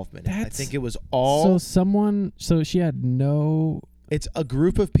involvement in. I That's- think it was all. So she had no. It's a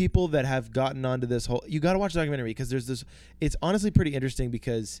group of people that have gotten onto this whole. You got to watch the documentary because there's this. It's honestly pretty interesting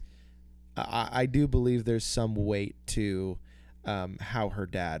because I do believe there's some weight to how her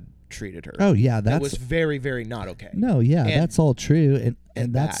dad treated her. Oh yeah, that that's was very, very not okay. no, yeah, And- that's all true, and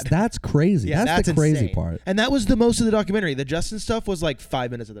and that's bad. that's crazy. Yeah, that's the crazy insane. part. And that was the most of the documentary. The Justin stuff was like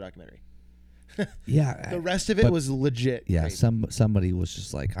 5 minutes of the documentary. Yeah, The rest of it but- was legit. yeah. crazy. Somebody was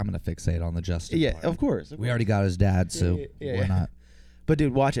just like, I'm gonna fixate on the Justin. Yeah, part. of course. We already got his dad, so Yeah, why yeah. not? But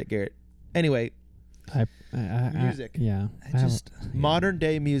dude, watch it, Garrett. Anyway, Music. Yeah. I just modern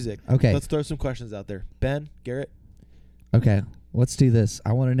day music. Okay. Let's throw some questions out there. Ben, Garrett. Okay, let's do this.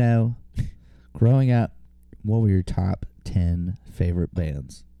 I want to know, growing up, what were your top 10 favorite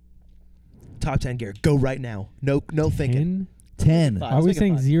bands? Top 10, Garrett. Go right now. No thinking. 10. Five. Are we Let's make it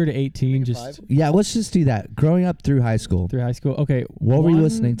saying five. 0 to 18 Make it just five. Yeah, let's just do that. Growing up through high school, through high school? Okay. what were you one-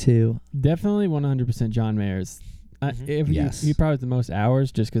 listening to? Definitely 100% John Mayer's. Mhm. If Yes. he probably has the most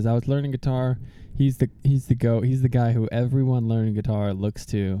hours just because I was learning guitar. He's the guy who everyone learning guitar looks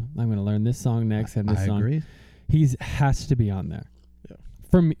to. I'm going to learn this song next and this I song. agree. He's has to be on there. Yeah.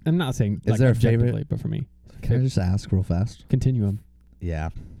 For me, I'm not saying Is like there a objectively, favorite? but for me, Can I just ask real fast? Continuum. Yeah,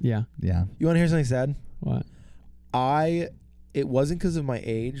 Yeah. yeah. You want to hear something sad? What? It wasn't because of my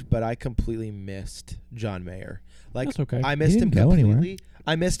age, but I completely missed John Mayer. Like That's okay. I missed He him didn't go anywhere. completely.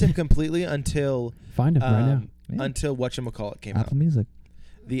 I missed him completely until Find him right now. Yeah. until Whatchamacallit came Apple Music.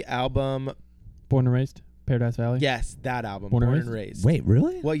 out. The album, Born and raised, Paradise Valley. yes, that album, Born Born, and and Raised. Wait,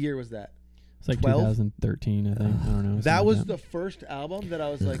 really? What year was that? It's like 12? 2013, I think. I don't know. That something was like the first album that I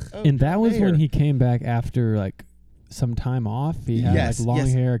was like, oh, And that John was when Mayer. he came back after like some time off. He had Yes, like long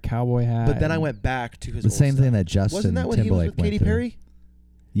yes. hair, cowboy hat. But then I and- went back to his The old same stuff. thing that Justin Wasn't that when he was Timberlake with went Katy through. Perry?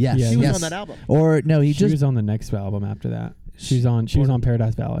 Yes, Yeah, She was yes. on that album. Or no, he she just was on the next album after that. She was on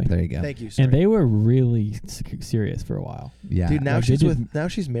Paradise Valley. there you go. Thank you. Sorry. And they were really serious for a while. Yeah, Dude, now Like, they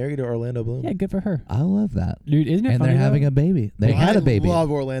she's married to Orlando Bloom. Yeah, good for her. I love that. Dude, isn't it And funny they're having though? a baby. They had a baby. I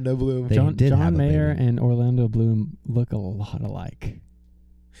love Orlando Bloom. They John, did have John a Mayer baby. and Orlando Bloom look a lot alike.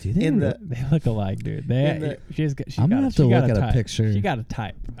 Do they In really? the They look alike, dude. They she I'm gonna have to look at a type. picture. She got a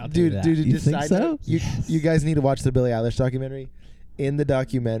type. I'll tell dude, you that. dude, You just think side so? note, Yes. you guys need to watch the Billie Eilish documentary. In the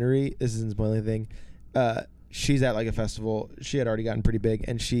documentary, this isn't spoiling anything. She's at like a festival. She had already gotten pretty big,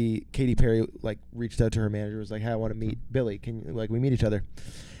 and Katy Perry like reached out to her manager, was like, "Hey, I want to meet Billie. Can you, like we meet each other?"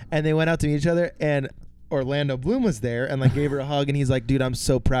 And they went out to meet each other, and Orlando Bloom was there and like gave her a hug, and he's like, "Dude, I'm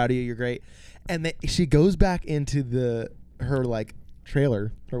so proud of you. You're great." And she goes back into her like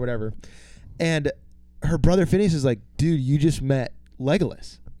trailer or whatever, and her brother Phineas is like, "Dude, you just met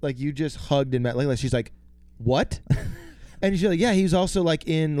Legolas. Like you just hugged and met Legolas." She's like, "What?" And she's like, "Yeah, he was also like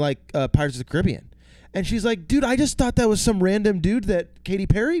in like Pirates of the Caribbean." And she's like, "Dude, I just thought that was some random dude that Katy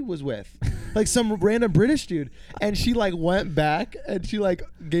Perry was with, like some random British dude." And she like went back and she like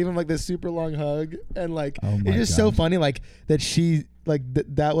gave him like this super long hug, and like Oh my it's just so God. funny like that she like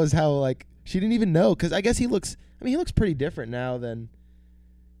that was how like she didn't even know, because I guess he looks pretty different now than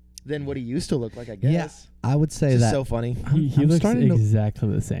what he used to look like, I guess. Yeah, I would say It's just that. so funny. he I'm looks starting to- exactly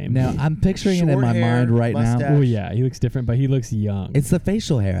the same. Now I'm picturing it in Short my hair, mind right now. mustache. Oh yeah, he looks different, but he looks young. It's the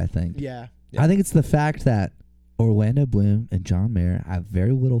facial hair, I think. Yeah. I think it's the fact that Orlando Bloom and John Mayer have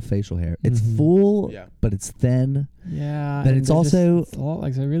very little facial hair. It's Mhm. full, Yeah. but it's thin. yeah, But and it's they're just- also- it's a lot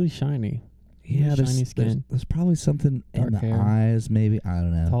like they're really shiny. Yeah, there's, shiny there's, skin. there's probably something in Dark the hair. eyes, maybe. I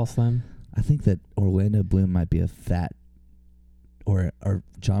don't know. Tall, slim. I think that Orlando Bloom might be a fat, or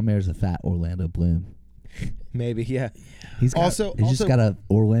John Mayer's a fat Orlando Bloom. Maybe, yeah. He's got, Also- he's just also- got a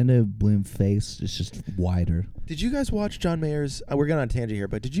Orlando Bloom face. It's just wider. Did you guys watch John Mayer's? We're going on a tangent here,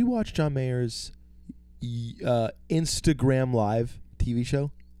 but did you watch John Mayer's Instagram Live TV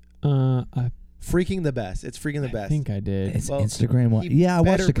show? I Freaking the Best. It's freaking the I best. think I did. It's Well, Instagram one. He Yeah, I watched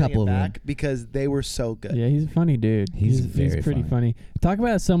better a bring couple it of them. back because they were so good. Yeah, he's a funny dude. He's very pretty funny. funny. Talk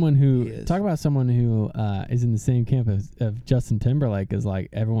about someone who He is. is in the same camp of Justin Timberlake as like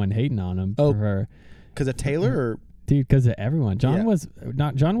everyone hating on him Oh. for her. Because of Taylor or Dude, because of everyone. John Yeah.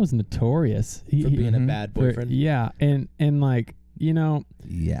 was notorious. for being a Mhm. bad for- boyfriend. yeah, and like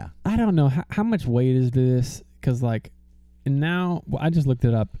Yeah. I don't know how much weight is this because like now I just looked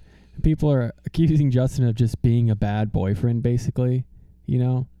it up. People are accusing Justin of just being a bad boyfriend, basically.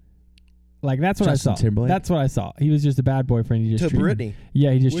 Like that's what Justin I saw. Timberlake? That's what I saw. He was just a bad boyfriend. He just To treated- Brittany.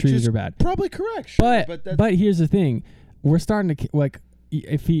 Yeah, he just Which treated is her bad. Probably correct. Sure, But that's here's the thing: we're starting to like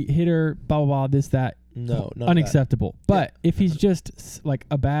if he hit her, blah blah blah, this that, no, none of that. unacceptable. But if he's just like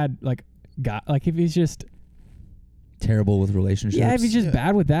a bad like guy, like if he's just Terrible with relationships. if he's just Yeah.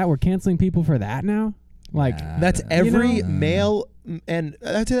 bad with that, we're canceling people for that now. Like That's Uh, every You know- male, and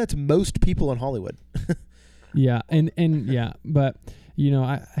I'd say that's most people in Hollywood. yeah, and yeah, but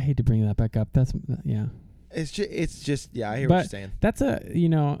I hate to bring that back up. That's yeah. It's just yeah. I hear what But you're saying. That's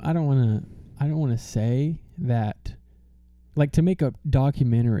I don't want to say that like to make a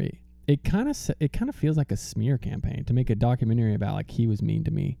documentary. It kind of feels like a smear campaign to make a documentary about like he was mean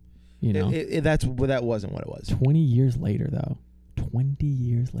to me, That wasn't what it was. 20 years later though. 20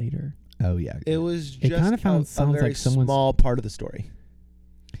 years later. Oh yeah. It was It just kinda a sounds very like someone's- small part of the story.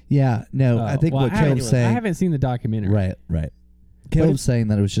 Yeah. No, I think well, what I haven't- Caleb's I saying. haven't seen the documentary. Right. Caleb's saying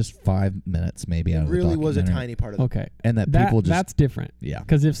that it was just 5 minutes, maybe out It of the really was a documentary. tiny part of the Okay. and that people just That's different. yeah.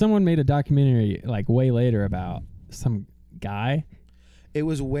 Because if someone made a documentary like way later about some guy, It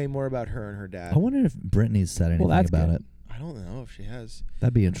was way more about her and her dad. I wonder if Brittany's said anything that's about good. it. I don't know if she has.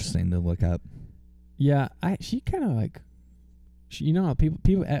 That'd be interesting to look up. yeah, she kind of like, how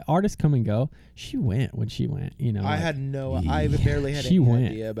people artists come and go. She went when she went. I like- had no. I Yeah. barely had she any went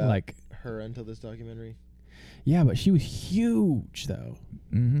idea about like her until this documentary. yeah, but she was huge though.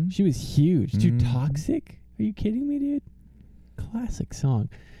 Mm-hmm. She was huge. Dude, Mhm. Toxic? Are you kidding me, dude? Classic song.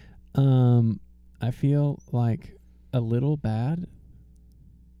 I feel like a little bad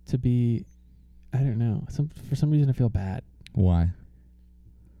to be. I don't know. For some reason, I feel bad. Why?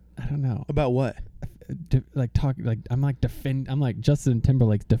 I don't know. About what? I'm like Justin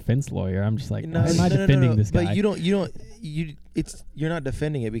Timberlake's defense lawyer. I'm just like, No, why am I no, no, defending no. this guy? But you're not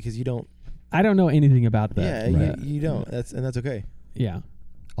defending it because you don't. I don't know anything about that. Yeah, Right. you don't. That's okay. Yeah.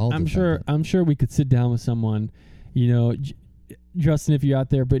 I'll I'm defend sure. it. I'm sure we could sit down with someone. Justin, if you're out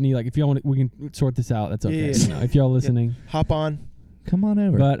there, Brittany, like if y'all want, we can sort this out. That's okay. Yeah. If y'all listening, Hop on. Come on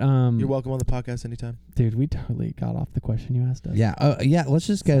over. but You're welcome on the podcast anytime. dude, we totally got off the question you asked us. yeah. Yeah. Let's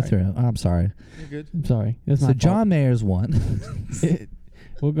just go Sorry. through it. I'm sorry. You're good. I'm sorry. That's So my John Mayer's one. fault.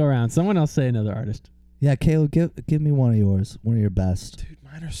 We'll go around. Someone else say another artist. Yeah, Caleb, give me one of yours. One of your best. Dude,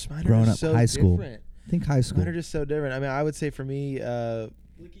 mine are Growing just up so high school. different. Think high school. Mine are just so different. I mean, I would say for me,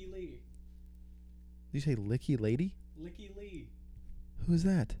 Licky Lee. did you say Licky Lady? Licky Lee. Who is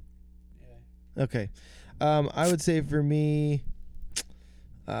that? Okay. I would say for me,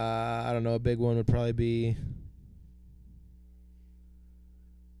 I don't know, a big one would probably be,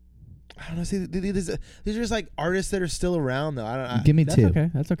 I don't know, see, these are just like artists that are still around though. Give me That's two. okay.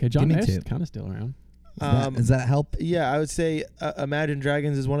 That's okay. John me Mayer's two. kind of still around. Does that help? Yeah, I would say Imagine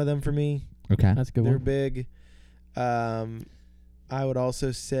Dragons is one of them for me. Okay. That's a good They're one. big. I would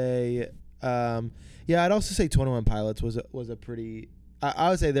also say, I'd also say 21 Pilots was a pretty.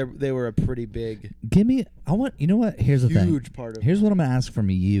 I would say they were a pretty big, Give me. I want. You know what? Here's the thing. huge part of. Here's what I'm gonna ask from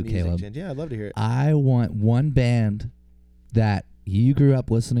you, music Caleb. change. Yeah, I'd love to hear it. I want one band that you grew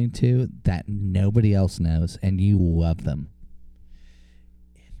up listening to that nobody else knows, and you love them.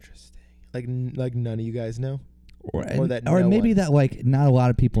 Interesting. Like none of you guys know. Or that or no maybe one. that like not a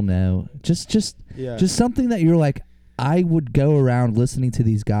lot of people know. Just Yeah. something that you're like. I would go around listening to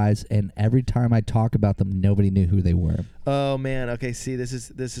these guys, and every time I talk about them, nobody knew who they were. Oh man. Okay. See, this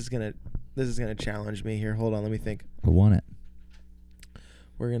is gonna challenge me here. Hold on. Let me think. I want it.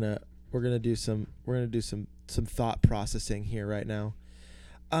 We're gonna do some thought processing here right now.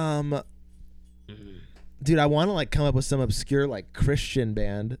 Dude, I want to like come up with some obscure like Christian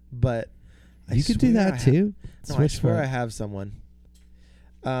band, but You could do that too. No, I Switch swear foot. I have someone.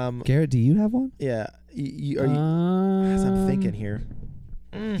 Garrett, do you have one? Yeah. Are you? As I'm thinking here.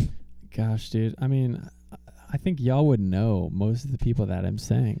 Gosh, dude. I mean, I think y'all would know most of the people that I'm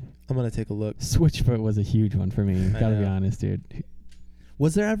saying. I'm gonna take a look. Switchfoot was a huge one for me. I Gotta be know. honest, dude.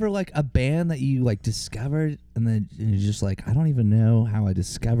 Was there ever like a band that you like discovered, and then you're just like, I don't even know how I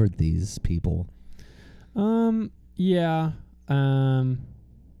discovered these people? Yeah.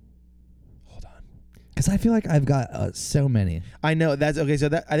 Hold on. Because I feel like I've got so many. I know that's okay. So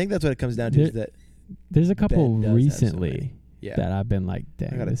that I think that's what it comes down to is that There's a couple Ben does have so recently many. Yeah. that I've been like,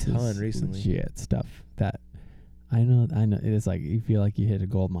 dang, I got a this ton is recently. legit stuff that I know. It's like you feel like you hit a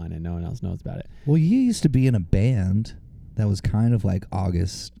gold mine and no one else knows about it. Well, you used to be in a band that was kind of like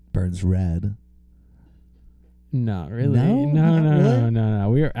August Burns Red. Not really. No? No, Not no,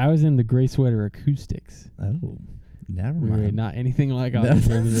 really? no. I was in the Gray Sweater Acoustics. Oh, never We were mind. not anything like No. August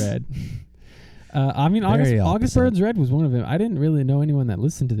Burns Red. I mean, Very August opposite. Burns Red was one of them. I didn't really know anyone that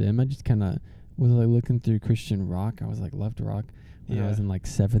listened to them. I just kind of was like looking through Christian rock. I was like, loved rock when I Yeah. was in like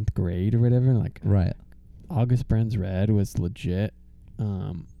 7th grade or whatever. And like Right. August Burns Red was legit.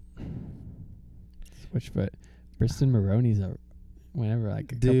 Switchfoot. Briston Maroney's whenever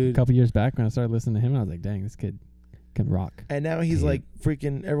like a Dude. couple years back when I started listening to him, I was like, dang, this kid can rock. And now he's Dude. like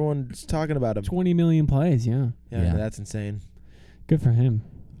freaking everyone's talking about him. 20 million plays, yeah. Yeah, Yeah. that's insane. Good for him.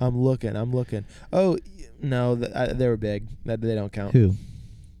 I'm looking. Oh no, they were big. That they don't count. Who?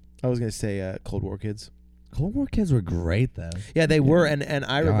 I was gonna say Cold War Kids. Cold War Kids were great though. Yeah, they were, and I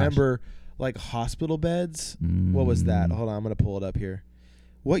Gosh. remember like hospital beds. What was that? Hold on, I'm gonna pull it up here.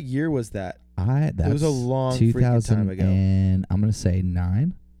 What year was that? That's It was a long freaking 2000 time ago. and I'm gonna say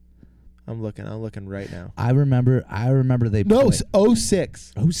 9. I'm looking right now. I remember they No, played-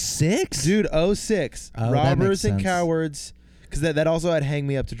 06. 06? Dude, 06. Oh, that Robbers makes and sense. Cowards. Because that also had Hang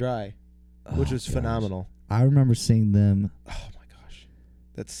Me Up to Dry, which Oh, was gosh. phenomenal. I remember seeing them. Oh my gosh.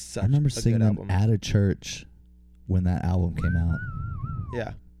 That's such I remember a seeing good them album. at a church when that album came out.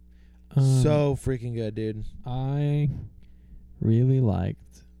 Yeah. Um, So freaking good, dude. I really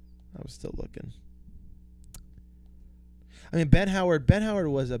liked. I was still looking. I mean, Ben Howard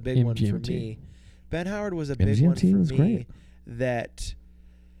was a big one for MGMT. me. Ben Howard was a big one for MGMT was me. great. That,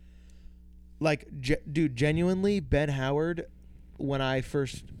 like, dude, genuinely, Ben Howard, when I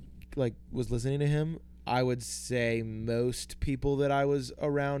first was listening to him, I would say most people that I was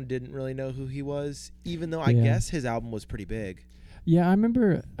around didn't really know who he was, even though I Yeah. guess his album was pretty big. Yeah, I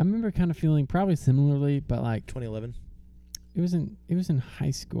remember kind of feeling probably similarly, but like 2011. it was in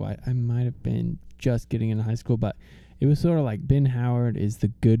high school. I might have been just getting into high school, but it was sort of like Ben Howard is the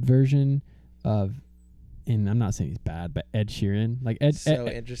good version of, and I'm not saying he's bad, but Ed Sheeran. Like So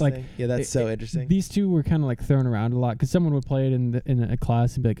interesting. like, yeah, that's so interesting. These two were kind of like thrown around a lot because someone would play it in a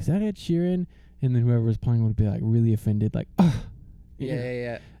class and be like, "Is that Ed Sheeran?" And then whoever was playing would be like really offended, like, "Oh."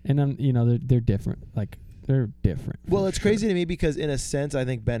 yeah. And they're different. Like they're different. Well, for it's sure. crazy to me because in a sense, I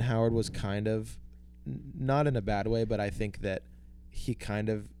think Ben Howard was kind of, not in a bad way, but I think that he kind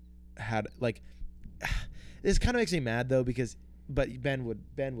of had like, this kind of makes me mad though but Ben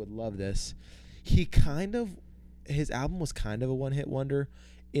would love this. His album was kind of a one-hit wonder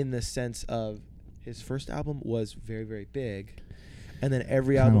in the sense of his first album was very, very big. And then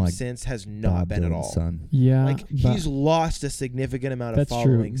every Kinda album like since has not Bob been at Dylan's all. son. Yeah, Like but he's lost a significant amount of That's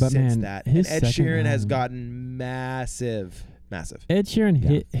true, following but since man, that. And his Ed second Sheeran has album- gotten massive. Ed Sheeran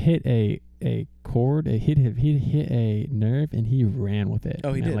Yeah. hit a chord, he hit a nerve, and he ran with it.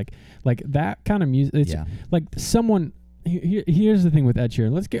 Oh, he man. did. Like that kind of music. It's Yeah. like someone. Here's the thing with Ed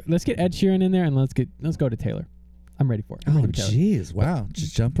Sheeran. Let's get Ed Sheeran in there, and let's go to Taylor. I'm ready for it. I'm Oh, ready for Taylor. jeez. Wow.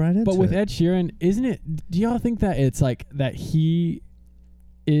 Just jump right into But with it. Ed Sheeran, isn't it? Do y'all think that it's like that he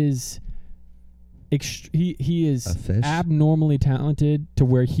is he is A fish? abnormally talented to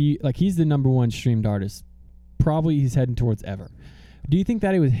where he's the number one streamed artist probably he's heading towards ever. Do you think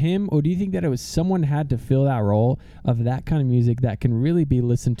that it was him, or do you think that it was someone had to fill that role of that kind of music that can really be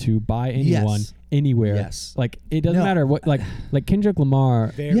listened to by anyone Yes. anywhere? Yes. Like it doesn't No. matter what like Kendrick Lamar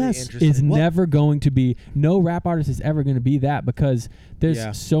Very Yes, interesting. is Well- never going to be, no rap artist is ever going to be that because there's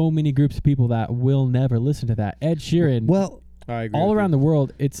Yeah. so many groups of people that will never listen to that. Ed Sheeran, Well, I agree all with around you. the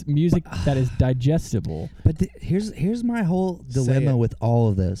world, it's music that is digestible. but here's my whole Say dilemma it. with all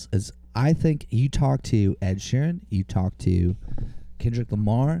of this is I think you talk to Ed Sheeran, you talk to Kendrick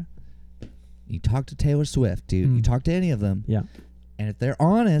Lamar, you talk to Taylor Swift, dude. You Mm. talk to any of them, Yeah. and if they're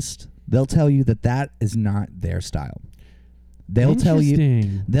honest, they'll tell you that is not their style. They'll tell you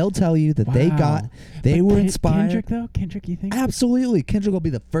Interesting. that they Wow. they But were inspired. Kendrick though, Kendrick, you think? Absolutely, Kendrick will be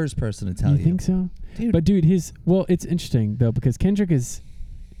the first person to tell You you. think so? Dude. But dude, it's interesting though because Kendrick is,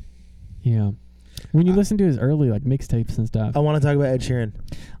 yeah. When you listen to his early like mixtapes and stuff, I want to talk about Ed Sheeran.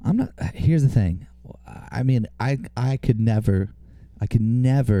 I'm not. Here's the thing. I mean, I could never.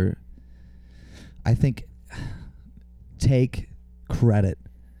 I think take credit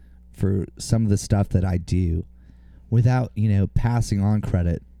for some of the stuff that I do, without passing on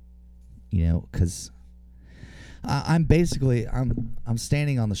credit. Because I'm basically I'm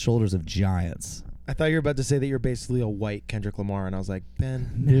standing on the shoulders of giants. I thought you were about to say that you're basically a white Kendrick Lamar, and I was like,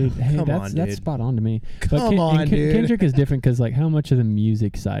 Ben, Dude, hey, come that's on, that's dude. spot on to me. Come on, dude. Kendrick is different because like how much of the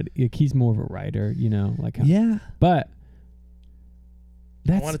music side, like, he's more of a writer, you know, like how, Yeah. But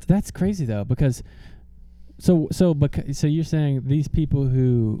wanted to- that's crazy though because so you're saying these people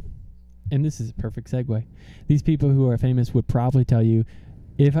who, and this is a perfect segue, these people who are famous would probably tell you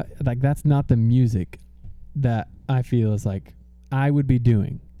if like that's not the music that I feel is like I would be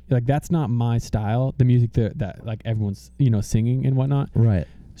doing. Like that's not my style, the music that like everyone's, you know, singing and whatnot. Right.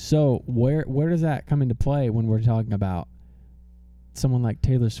 So where does that come into play when we're talking about someone like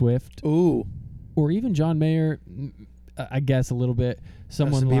Taylor Swift Ooh. or even John Mayer? I guess a little bit.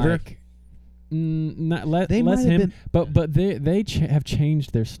 Someone Justin Bieber? like not less They might have him, been- but they have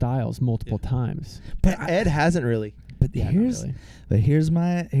changed their styles multiple times. But Ed hasn't really. But Yeah, not here's really. but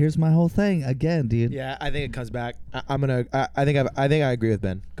here's my whole thing again, dude. Yeah, I think it comes back. I think I agree with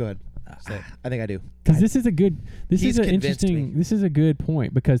Ben. Go ahead. Say it. I think I do. Because this is a good, He's is an convinced interesting, me. this is a good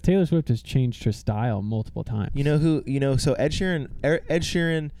point because Taylor Swift has changed her style multiple times. You know who? You know, so Ed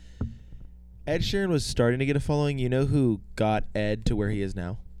Sheeran was starting to get a following. You know who got Ed to where he is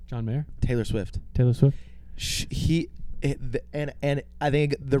now? John Mayer, Taylor Swift. Taylor Swift. And I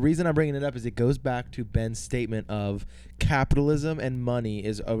think the reason I'm bringing it up is it goes back to Ben's statement of capitalism and money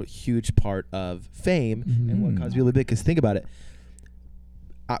is a huge part of fame and what causes people to be big. Because think about it.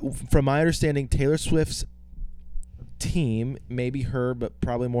 From my understanding, Taylor Swift's team, maybe her, but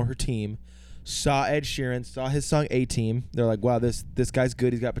probably more her team, saw Ed Sheeran, saw his song A-Team. They're like, wow, this guy's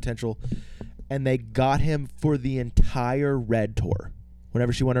good. He's got potential. And they got him for the entire Red Tour.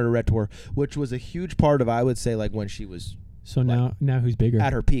 Whenever she went on a Red Tour, which was a huge part of, I would say, like when she was So now who's bigger?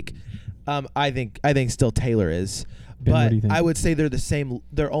 at her peak. I think still Taylor is, Ben, what but do you think? I would say they're the same.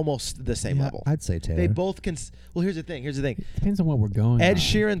 They're almost the same Yeah, level. I'd say Taylor. They both can. Well, here's the thing. It depends on what we're going. Ed on.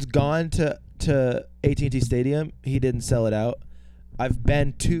 Sheeran's gone to AT&T Stadium. He didn't sell it out. I've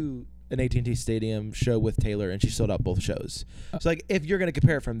been to an AT&T Stadium show with Taylor, and she sold out both shows. So, like, if you're gonna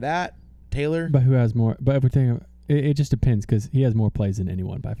compare it from that, Taylor, But who has more? But everything. It just depends because he has more plays than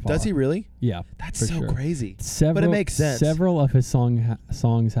anyone by far. does he really? Yeah, That's for so sure. crazy. Several, makes sense. Several of his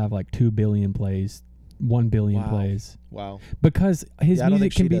songs have like 2 billion plays, 1 billion Wow. plays Wow. because his Yeah, I don't music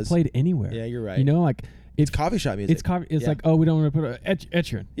think can she be does. played anywhere. Yeah, you're right. You know, like it's coffee shop music. It's Yeah. like, oh, we don't want to put Ed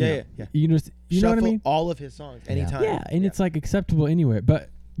Sheeran. Yeah. You know Shuffle what I mean? all of his songs anytime. Yeah, and it's like acceptable anywhere. But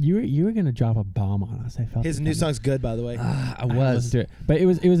you were gonna drop a bomb on us. I felt his it new coming. song's good, by the way. I I haven't was. listened to it. But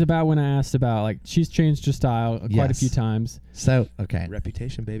it was about when I asked about like she's changed her style quite a Yes. few times. So okay.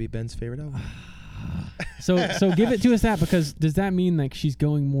 Reputation, baby, Ben's favorite album. So give it to us that because does that mean like she's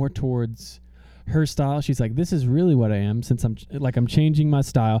going more towards her style? She's like, this is really what I am since I'm changing my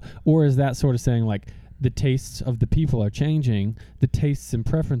style, or is that sort of saying like the tastes of the people are changing, the tastes and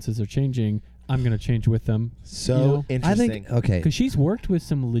preferences are changing? I'm gonna change with them. So You know, I interesting. think okay. Because she's worked with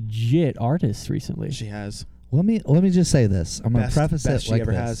some legit artists recently. She has. Let me just say this. I'm gonna Best- preface best it she like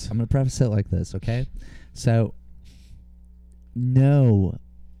ever this. has. I'm gonna preface it like this, okay? So no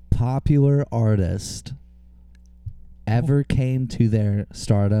popular artist ever came to their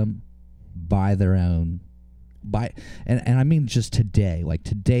stardom by their own and I mean just today, like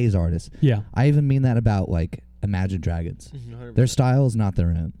today's artists. Yeah. I even mean that about like Imagine Dragons. Mm-hmm. Their style is not their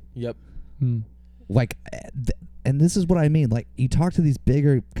own. Yep. Hmm. Like and this is what I mean, like you talk to these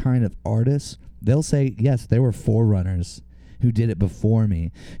bigger kind of artists, they'll say yes, there were forerunners who did it before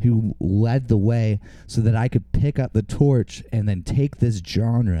me, who led the way so that I could pick up the torch and then take this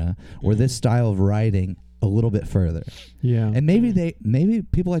genre or this style of writing a little bit further. Yeah. And maybe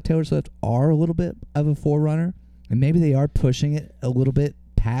people like Taylor Swift are a little bit of a forerunner, and maybe they are pushing it a little bit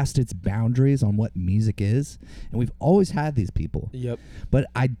past its boundaries on what music is. And we've always had these people. Yep. But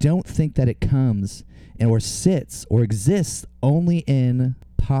I don't think that it comes and or sits or exists only in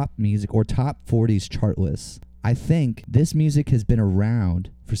pop music or top 40s chart lists. I think this music has been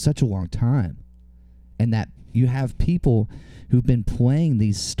around for such a long time, and that you have people who've been playing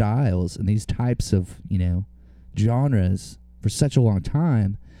these styles and these types of, genres for such a long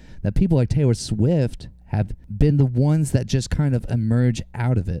time that people like Taylor Swift have been the ones that just kind of emerge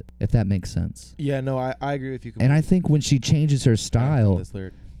out of it, if that makes sense. Yeah, no, I agree with you. And I think when she changes her style, This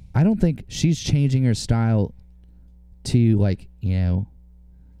lyric. I don't think she's changing her style to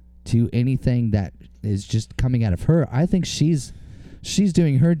to anything that is just coming out of her. I think she's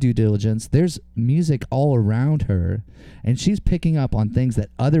doing her due diligence. There's music all around her, and she's picking up on things that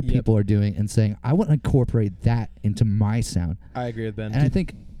other Yep. people are doing and saying, I want to incorporate that into my sound. I agree with Ben. And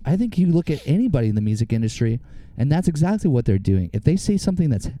I think you look at anybody in the music industry, and that's exactly what they're doing. If they see something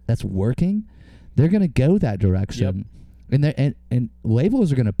that's working, they're going to go that direction. And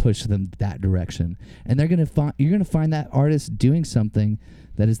labels are going to push them that direction, and they're going to find you're going to find that artist doing something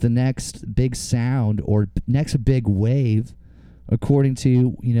that is the next big sound or next big wave, according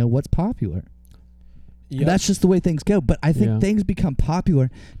to what's popular. Yep. That's just the way things go. But I think Yeah. things become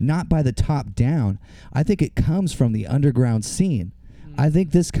popular not by the top down. I think it comes from the underground scene. I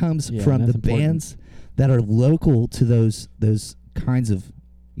think this comes Yeah, from that's the important. bands that are local to those kinds of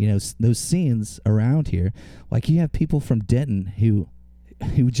those scenes around here. Like you have people from Denton who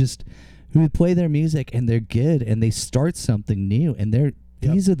play their music and they're good and they start something new and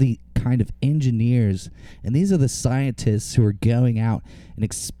these are the kind of engineers and these are the scientists who are going out and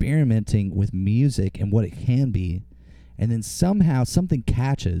experimenting with music and what it can be, and then somehow something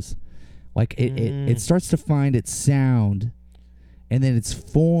catches, like it starts to find its sound, and then it's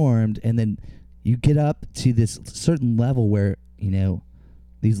formed, and then you get up to this certain level where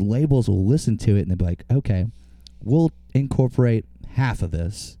these labels will listen to it and they'll be like, okay, we'll incorporate half of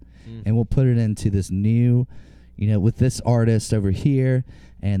this and we'll put it into this new, with this artist over here,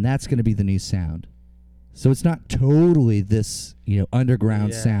 and that's going to be the new sound. So it's not totally this,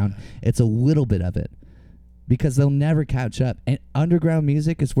 underground sound. It's a little bit of it because they'll never catch up. And underground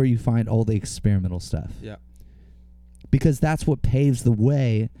music is where you find all the experimental stuff. Yeah. Because that's what paves the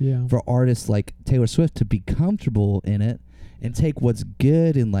way Yeah. for artists like Taylor Swift to be comfortable in it and take what's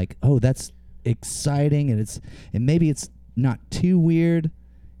good and like, oh, that's exciting, and maybe it's not too weird,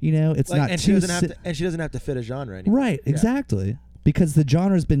 it's Like, not and too she doesn't have to fit a genre anymore. right, Yeah. exactly, because the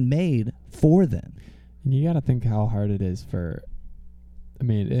genre's been made for them. And you got to think how hard it is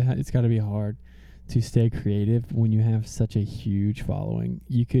it's got to be hard to stay creative when you have such a huge following.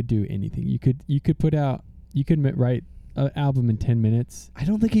 You could do anything. You could write an album in 10 minutes. I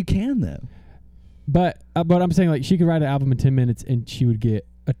don't think you can though. But I'm saying, like, she could write an album in 10 minutes and she would get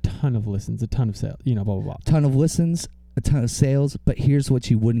a ton of listens, a ton of sales, blah, blah, blah. Ton of listens, a ton of sales, but here's what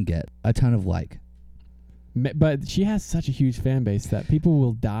you wouldn't get: a ton of But she has such a huge fan base that people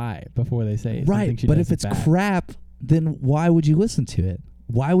will die before they say right. something she But does if it's is bad. crap, then why would you listen to it?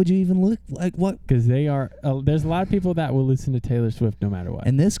 Why would you even look like what? Because they are, there's a lot of people that will listen to Taylor Swift no matter what.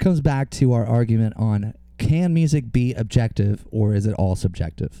 And this comes back to our argument on: can music be objective or is it all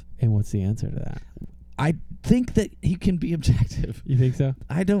subjective? And what's the answer to that? I think that he can be objective. You think so?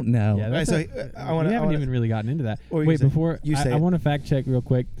 I don't know. Yeah, Right, that's we haven't even really gotten into that. What were you Wait, saying? before You say I it. want to fact check real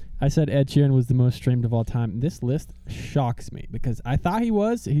quick. I said Ed Sheeran was the most streamed of all time. This list shocks me because I thought he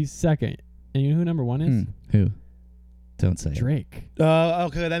was. He's second. And you know who number one is? Who? Don't say it. Drake. Oh,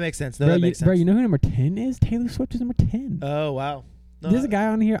 okay, that makes sense. No, bro, that makes sense. bro, you know who number 10 is? Taylor Swift is number 10. Oh, wow. No, There's a guy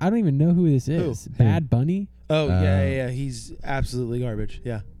on here. I don't even know who this is. Bad Bunny? Oh, yeah. He's absolutely garbage.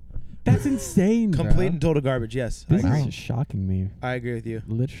 Yeah. That's insane, Complete bro. and total garbage, yes. I This agree. is just shocking me. I agree with you.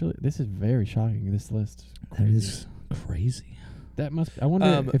 Literally, this is very shocking, this list. That is crazy. That must. I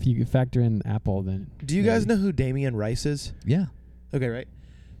wonder if you could factor in Apple then. Do you guys maybe. know who Damian Rice is? Yeah. Okay, right.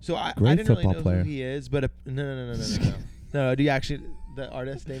 So I Great didn't really football know player. who he is, but no. No, do you actually the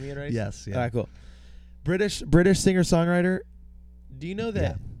artist Damian Rice? Yes. Yeah. All right, cool. British singer songwriter. Do you know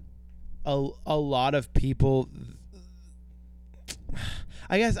that a lot of people?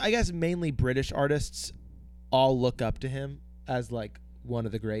 I guess mainly British artists all look up to him as like one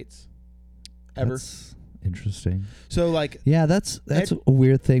of the greats ever. That's interesting. So like Yeah, that's a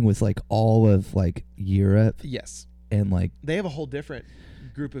weird thing with like all of like Europe yes, and like they have a whole different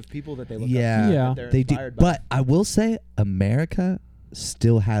group of people that they look yeah, up to. Yeah. that they're they do. inspired by. But I will say America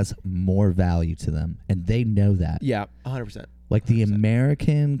still has more value to them, and they know that. Yeah, 100%. Like the 100%.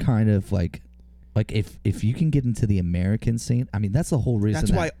 American kind of like if you can get into the American scene, I mean that's the whole reason.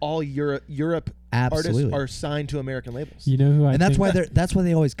 That's why all Europe absolutely. artists are signed to American labels. You know who I and that's think- why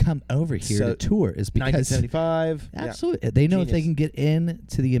they always come over here So, to tour is because 1975. Yeah. absolutely they know if they Genius. can get in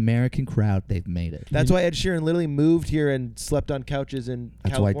to the American crowd, they've made it. That's why Ed Sheeran literally moved here and slept on couches in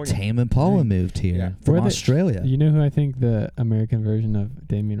That's California. why Tame Impala Right. moved here Yeah. from Where the- Australia. You know who I think the American version of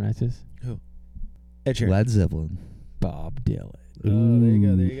Damian Rice is? Ed Sheeran. Led Zeppelin. Bob Dylan. Oh, there you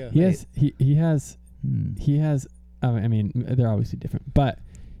go. There you go. He has. I mean, they're obviously different, but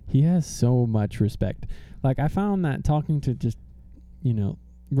he has so much respect. Like I found that talking to just, run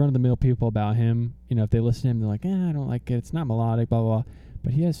of the mill people about him, if they listen to him, they're like, I don't like it. It's not melodic, blah blah. Blah.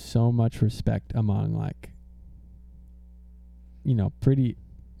 But he has so much respect among like, pretty,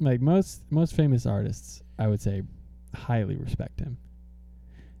 like most famous artists. I would say, highly respect him.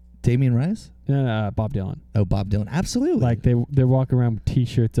 Damien Rice? No, Bob Dylan. Oh, Bob Dylan. Absolutely. Like they're walking around with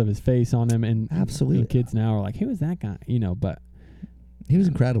T-shirts of his face on them, and Absolutely. and kids now are like, "Who is that guy?" But he was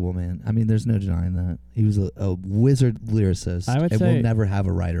incredible, man. I mean, there's no denying that. He was a wizard lyricist. I would and say- we'll never have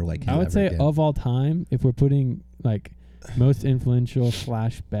a writer like him. I would ever say again. of all time, if we're putting like most influential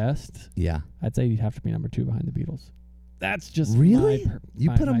 / best, Yeah. I'd say you'd have to be number 2 behind the Beatles. That's just Really? my You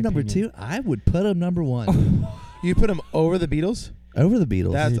put him number opinion. 2? I would put him number 1 You put them over the Beatles? over the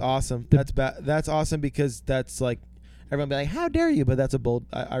Beatles. That's Dude, awesome. the- That's awesome because that's like everyone be like, "How dare you?" But that's a bold.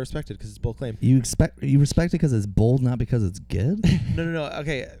 I respect it because it's a bold claim. you respect it because it's bold, not because it's good. No.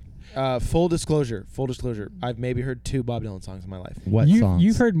 Okay. Full disclosure. I've maybe heard 2 Bob Dylan songs in my life. What songs?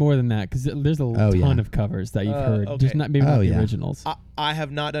 You've heard more than that because there's a ton yeah. of covers that you've heard. okay. Just not maybe not Oh, the yeah. originals. I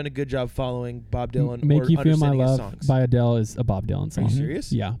have not done a good job following Bob Dylan. Make or You Feel My understanding his Love songs. by Adele is a Bob Dylan song. Are you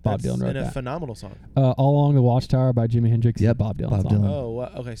serious? Yeah, Bob That's Dylan wrote a that. phenomenal song. All Along the Watchtower by Jimi Hendrix is a Yep, Bob Dylan Bob song. Dylan. Oh,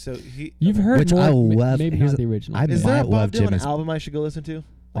 wow. Okay. So he. You've heard Which more, I love. maybe Here's not a- the original. I Is there a might Bob love Dylan Jimmy's- album I should go listen to? Like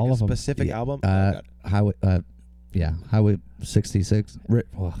All a of 'em. specific Yeah. album? Oh, God. Highway. Highway 66.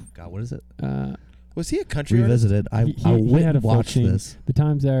 Oh God, what is it? Was he a country artist? Revisited. I He went had a and folk watched scene. this. The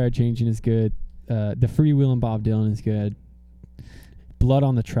Times They Are Changing is good. The Freewheelin' Bob Dylan is good. Blood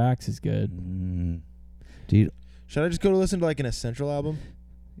on the Tracks is good. Dude, Should I just go to listen to like an essential album?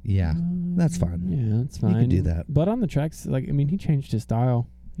 yeah. That's fine. Yeah, that's You fine. can do that. Blood on the Tracks, like I mean, he changed his style.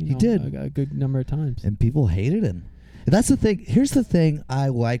 He did. a good number of times. And people hated him. That's the thing. Here's the thing I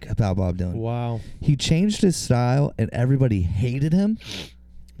like about Bob Dylan. Wow. He changed his style, and everybody hated him,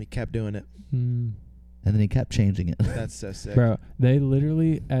 He kept doing it. Mm. and then he kept changing it. That's so sick. Bro, they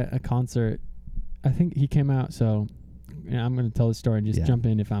literally at a concert. I think he came out. So, I'm gonna tell the story and just Yeah. jump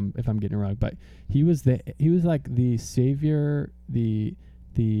in if I'm getting it wrong. But he was like the savior, the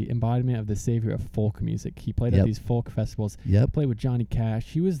embodiment of the savior of folk music. He played at Yep. these folk festivals. Yep. Played with Johnny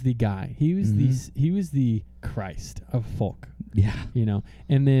Cash. He was the guy. He was he was the Christ of folk. Yeah. You know,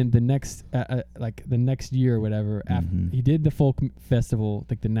 and then the next year or whatever, after Mhm. he did the folk festival,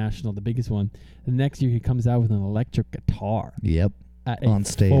 like the national, the biggest one. The next year he comes out with an electric guitar Yep. at a On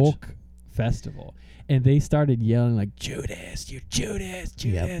stage. folk festival, and they started yelling like Judas, you're Judas,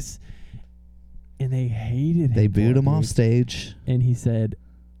 Yep. Judas, and they hated him. They for booed it, him off dude. stage. and he said,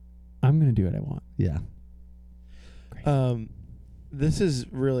 "I'm gonna do what I want." Yeah. This is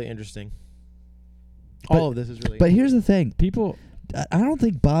really interesting. All of this is really. But here's the thing. People, I don't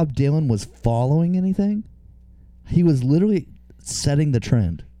think Bob Dylan was following anything. He was literally setting the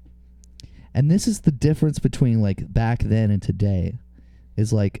trend. And this is the difference between like back then and today.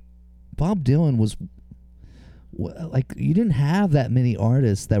 Is like Bob Dylan was like you didn't have that many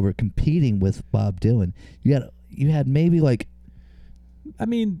artists that were competing with Bob Dylan. You had maybe like I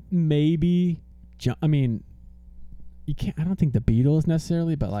mean, maybe, I mean, you can't. I don't think the Beatles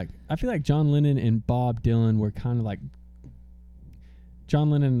necessarily, but like I feel like John Lennon and Bob Dylan were kind of like John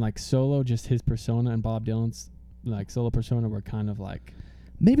Lennon like solo, just his persona, and Bob Dylan's like solo persona were kind of like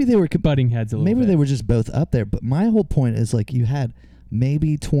maybe they were butting heads a little maybe bit. they were just both up there, but my whole point is like you had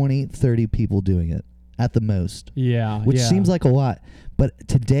maybe 20, 30 people doing it at the most. Yeah, Which yeah. seems like a lot. But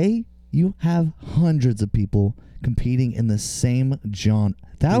today, you have hundreds of people competing in the same genre.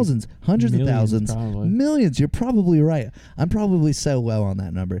 Thousands, hundreds Millions, of thousands, probably. millions. You're probably right. I'm probably so low on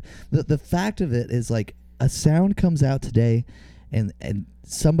that number. The fact of it is like a sound comes out today and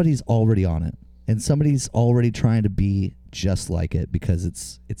somebody's already on it. And somebody's already trying to be just like it because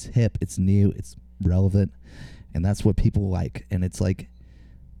it's hip, it's new, it's relevant. And that's what people like. And it's like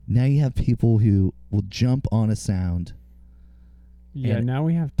now you have people who will jump on a sound. Yeah, and now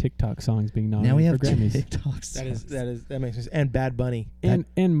we have TikTok songs being nominated Now we have for Grammys. TikTok songs. that makes sense. And Bad Bunny. And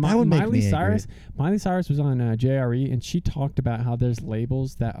that would make Miley me angry. Cyrus was on JRE, and she talked about how there's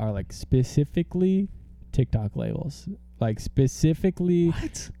labels that are like specifically TikTok labels. Like specifically,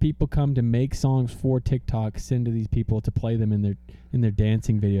 What? people come to make songs for TikTok, send to these people to play them in their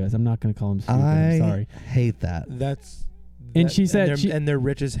dancing videos. I'm not going to call them stupid. I'm sorry. hate that. That's. And she said they're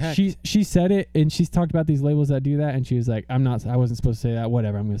rich as heck. She said it, and she's talked about these labels that do that, and she was like, I wasn't supposed to say that.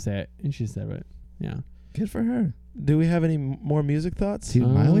 Whatever, I'm going to say it. And she said it. Yeah. Good for her. Do we have any more music thoughts? Dude,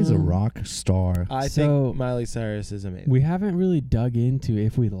 Miley's a Um, rock star. I So- think Miley Cyrus is amazing. We haven't really dug into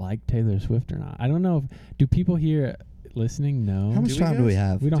if we like Taylor Swift or not. I don't know. Do people here listening know? How much do we time do we guys?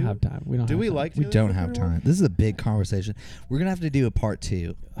 have? We don't do- have time. We don't. Do have we time. like? We Taylor don't Swift have anymore? time. This is a big conversation. We're going to have to do a part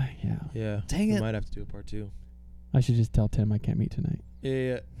 2. Yeah. Yeah. Dang we it. might have to do a part 2. I should just tell Tim I can't meet tonight.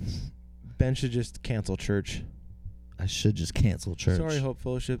 Yeah. Ben should just cancel church. I should just cancel church. Sorry, Hope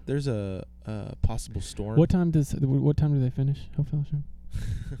Fellowship. There's a possible storm. What time do they finish? Hope Fellowship.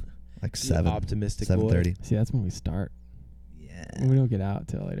 Like You 7. optimistic boy. 7:30. See, that's when we start. Yeah. We don't get out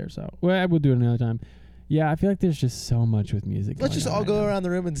till later. So we'll do it another time. Yeah, I feel like there's just so much with music. Let's going just on all right go now. around the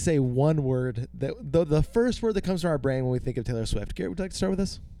room and say one word. That the first word that comes to our brain when we think of Taylor Swift. Garrett, would you like to start with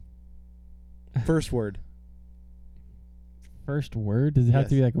us? First word. first word? Does it have to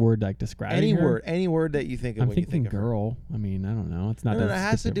be Yes. like a word like describing Any her? word that you think of I'm when you thinking think of her. girl. I mean, I don't know. It's not No, that it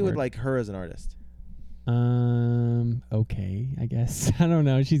has to specific do with word. like her as an artist. Okay, I guess. I don't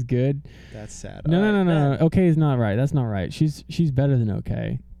know. She's good. That's sad. No, All no, right, no, no, Ben, no. Okay is not right. That's not right. She's better than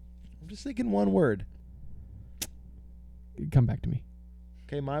okay. I'm just thinking one word. Come back to me.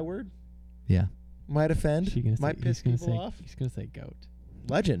 Okay, my word Yeah. might offend, She gonna might say, piss he's gonna people say, off. He's gonna say goat.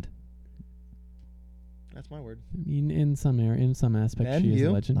 Legend. That's my word. I mean, in some area, in some aspect, Ben, she is you?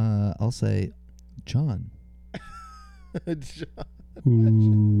 a legend. I'll say John.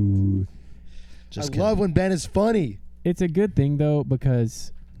 Ooh. Just I love when Ben is funny. It's a good thing though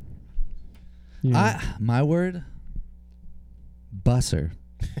because you know, my word, busser.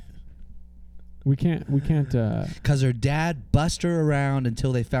 we can't Because her dad bust her around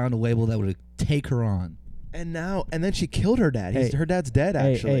until they found a label that would take her on. And then she killed her dad. Hey. Her dad's dead,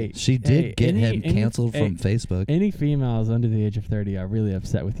 actually. hey, She did hey, get any- him any- canceled hey, from Facebook. any females under the age of 30 are really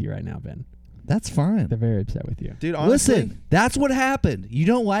upset with you right now, Ben. That's fine. They're very upset with you. Dude, honestly, Listen, that's what happened. You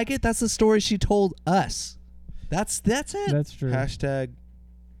don't like it? That's the story she told us. That's it. That's true. hashtag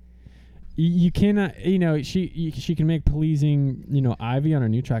You cannot, she can make pleasing, Ivy on her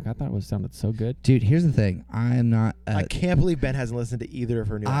new track. I thought it sounded so good. Dude, here's the thing. I am not. I can't believe Ben hasn't listened to either of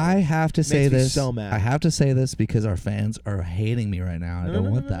her new I albums. have to say Makes me this. so mad. I have to say this because our fans are hating me right now. I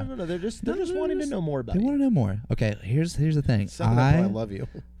don't want that. No. They're just No, wanting to just- know more about They you. want to know more. Okay, here's the thing. Some of them probably love you.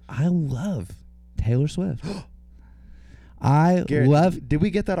 I love Taylor Swift. I Garrett, love. did we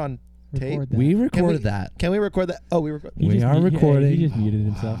get that on tape? Record that. We Can we- recorded that. Can we record that? Oh, we record. He We just are mu- recording. He just muted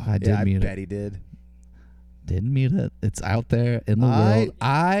himself. I did Yeah, mute I bet it. he did. Didn't mute it. It's out there in the world. Taylor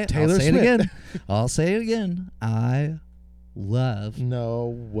I'll say Swift. it again. I'll say it again. I love No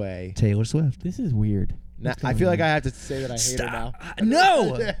way. Taylor Swift. This is weird. Now, What's I going feel like on? I have to say that I hate her now.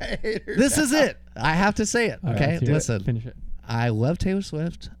 No, I hate her this now. is it. I have to say it. All right, Okay, let's hear it. listen. Finish it. I love Taylor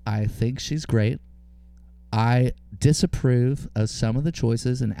Swift. I think she's great. I disapprove of some of the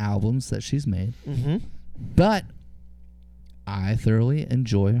choices and albums that she's made, Mm-hmm. but I thoroughly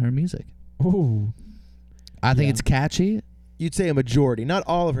enjoy her music. Ooh. I think Yeah. it's catchy. You'd say a majority, not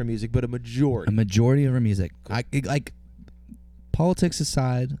all of her music, but a majority. A majority of her music. Cool. Like politics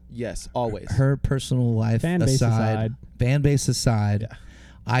aside, Yes, always. her personal life Fan base aside. fan base aside, Yeah.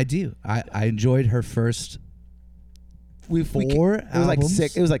 I do. I enjoyed her first we four It was like albums.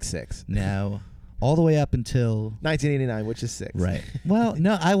 six. It was like six. No, all the way up until 1989, which is six. right. Well,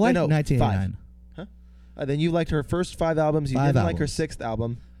 no, I like no, 1989. Then you liked her first 5 albums. You 5 didn't like her albums. 6th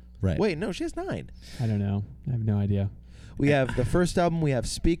album. Right. Wait, no, she has 9. I don't know. I have no idea. We have the first album. We have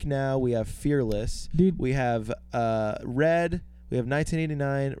Speak Now. We have Fearless. Dude, We have Red. We have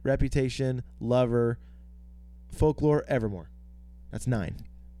 1989, Reputation, Lover, Folklore, Evermore. That's 9.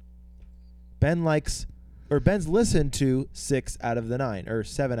 Ben's listened to 6 out of the 9, or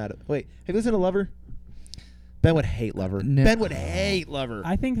 7 out of. Wait, have you listened to Lover? Ben would hate Lover. No. Ben would hate Lover.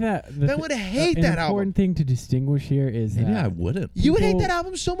 I think that Ben would hate an that album. important thing to distinguish here is Maybe that I wouldn't. You would hate people- that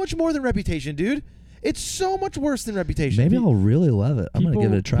album so much more than Reputation, dude. It's so much worse than Reputation. Maybe I'll really love it. I'm gonna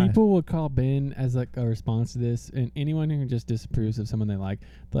give it a try. People would call Ben as like a response to this, and anyone who just disapproves of someone they like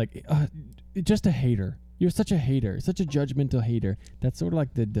just a hater. You're such a hater, such a judgmental hater. That's sort of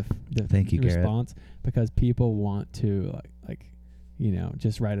like the Thank you, Garrett. response because people want to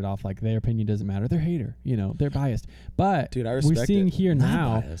just write it off like their opinion doesn't matter. They're a hater, they're biased. But Dude, I we're respect seeing it. here Not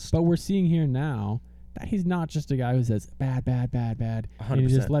now. biased. But we're seeing here now that he's not just a guy who says bad, and he 100%.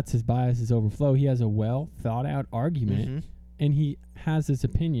 just lets his biases overflow. He has a well thought out argument, Mhm. and he has his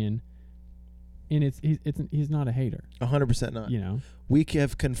opinion, and he's not a hater. 100% not. We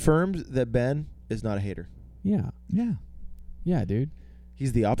have confirmed that Ben is not a hater. Yeah, Yeah. dude.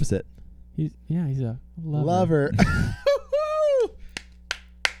 He's the opposite. He's a lover. Lover.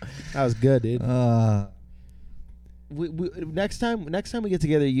 That was good, dude. We, next time we get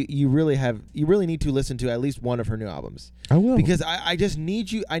together, you really need to listen to at least one of her new albums I will. because I just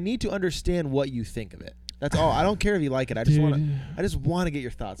need you. I need to understand what you think of it. That's all. I don't care if you like it. I just Dude, want to get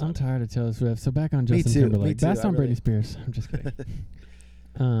your thoughts on I'm it. tired of Taylor Swift. So back on Me Justin too, me Timberlake. too, That's I on really- Britney Spears. I'm just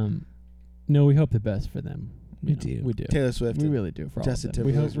kidding. No, we hope the best for them. We do. We do. Taylor Swift. We and really do for Justin all of them.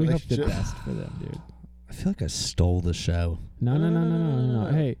 We hope Timberlake's the relationship. best for them, dude. I feel like I stole the show. No.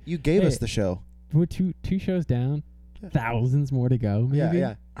 Hey, you gave hey. us the show. we're two shows down. Yeah. Thousands more to go. Maybe.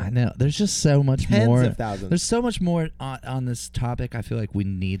 Yeah. I know. There's just so much Tens more. of thousands. There's so much more on this topic. I feel like we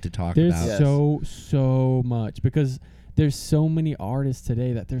need to talk There's about. Yes. so much because there's so many artists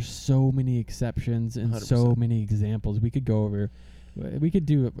today that there's so many exceptions and so 100%. many examples we could go over. We could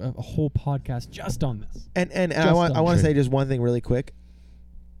do a whole podcast just on this. And Just I want on to True. say just one thing really quick.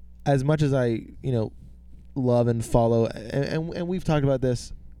 As much as I love and follow, and we've talked about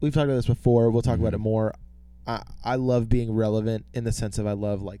this. We've talked about this before. We'll talk about it more. I love being relevant in the sense of I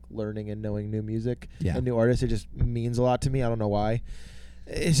love like learning and knowing new music and new artists. It just means a lot to me. I don't know why.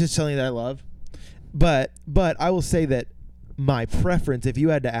 It's just something that I love. But I will say that my preference, if you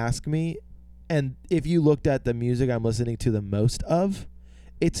had to ask me, and if you looked at the music I'm listening to the most of,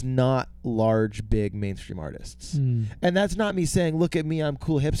 it's not large, big mainstream artists. And that's not me saying, look at me, I'm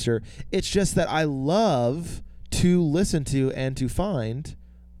cool hipster. It's just that I love to listen to and to find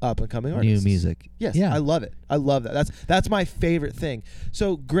up and coming artists. New music. Yes, Yeah. I love it. I love that. That's my favorite thing.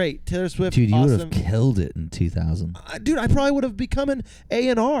 So great, Taylor Swift. Dude, you would awesome. have killed it in 2000. Dude, I probably would have become an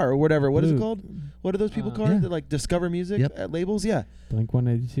A&R or whatever. What is it Dude. called? What are those people called Yeah. that like discover music Yep. at labels? Yeah. Blink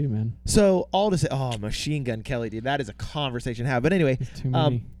 182, man. So all to say, Machine Gun Kelly, dude, that is a conversation to have. But anyway, It's too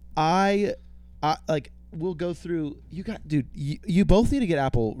many. I like we'll go through. You both need to get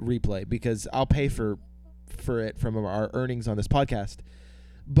Apple Replay because I'll pay for it from our earnings on this podcast.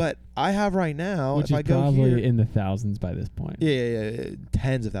 But I have right now, Which if is I go probably here, in the thousands by this point. yeah,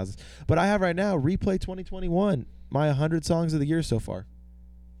 tens of thousands. But I have right now Replay 2021, my 100 songs of the year so far.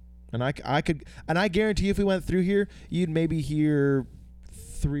 And I guarantee if we went through here, you'd maybe hear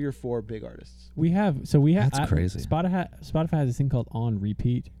 3 or 4 big artists. We have That's crazy. Spotify has this thing called on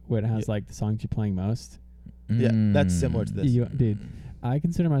repeat where it has like the songs you're playing most. Yeah, that's similar to this. Dude, I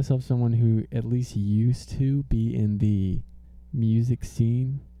consider myself someone who at least used to be in the music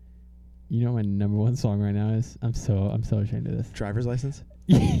scene. You know what my number one song right now is? I'm so ashamed of this. Driver's license?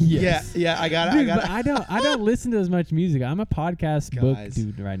 Yes. Yeah, I got Dude, it. but I don't listen to as much music. I'm a podcast book Guys.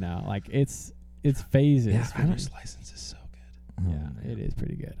 dude right now. Like it's phases. Yeah, for me. Driver's license is so good. Yeah, it is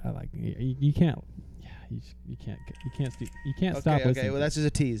pretty good. I like you can't. Yeah, you can't stop listening. Okay, well that's just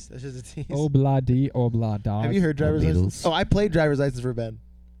a tease. That's just a tease. Obla D, obla dog. Have you heard Driver's Beatles. license? Oh, I played Driver's license for Ben.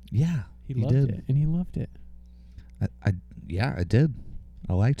 Yeah, He you loved did. it, and he loved it. I did.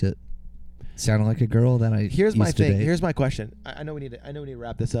 I liked it. Sounded like a girl that I Here's used my to thing. date. Here's my question. I know we need to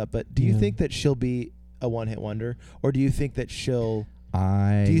wrap this up, but do you Yeah. think that she'll be a one-hit wonder, or do you think that she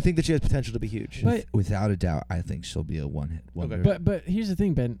I has potential to be huge? But- without a doubt, I think she'll be a one-hit wonder. But here's the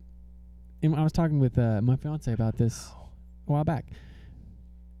thing, Ben. And I was talking with my fiance about this a while back.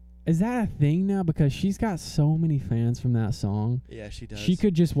 Is that a thing now? Because she's got so many fans from that song. Yeah, she does. She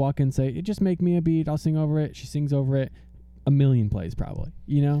could just walk in and say, "Just make me a beat. I'll sing over it." She sings over it. 1 million plays probably.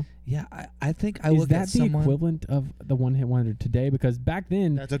 You know? Yeah, I think I Is look that at the someone. equivalent of the one hit wonder today? Because back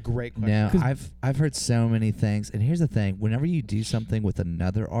then, That's a great question. No, 'Cause- I've heard so many things, and here's the thing: whenever you do something with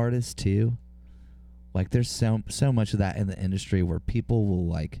another artist too, like there's so much of that in the industry where people will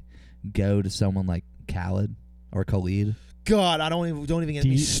like go to someone like Khaled or Khalid. God, don't even get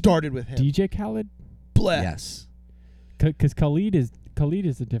me started with him. DJ Khaled, Bleh. Yes. because Khalid is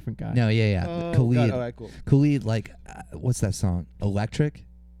a different guy. No. Yeah. Oh, Khalid. God. All right, cool. Khalid, like, what's that song? Electric.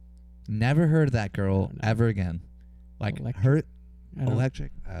 Never heard of that girl No. ever again. Like Electric? her I don't-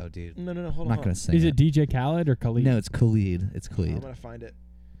 Electric. Oh, dude. No. Hold I'm on. not gonna sing Is it. it DJ Khaled or Khalid? No, it's Khalid. It's I'm Khalid. gonna find it.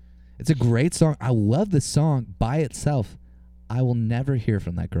 It's a great song. I love the song by itself. I will never hear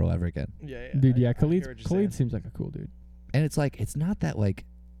from that girl ever again. Yeah. Dude, yeah, I hear what you're Khalid saying. seems like a cool dude. And it's like it's not that like,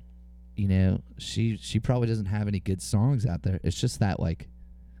 you know, she probably doesn't have any good songs out there. It's just that like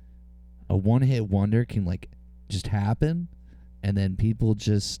a one-hit wonder can like just happen, and then people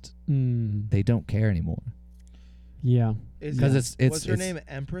just they don't care anymore. Yeah. Is 'Cause it- it's- what's her it's- name?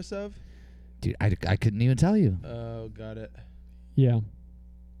 Empress of? Dude, I couldn't even tell you. Oh, got it. Yeah. You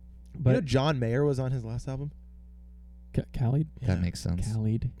But know John Mayer was on his last album. Khalid? That makes sense.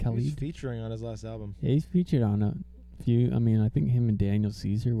 Khalid? He was Khalid? featuring on his last album. Yeah, he's featured on a few. I mean, I think him and Daniel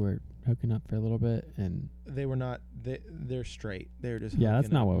Caesar were hooking up for a little bit. And They were not. They're straight. They're just Yeah, that's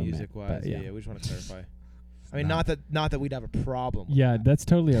hooking not up what we meant, music wise. but yeah. Yeah. We just want to clarify. I mean, Nah. not that we'd have a problem. With yeah, that. that's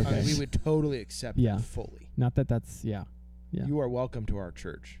totally I okay. mean, we would totally accept Yeah. it fully. Not that that's, yeah. Yeah. You are welcome to our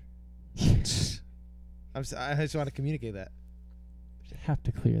church. I just want to communicate that. Have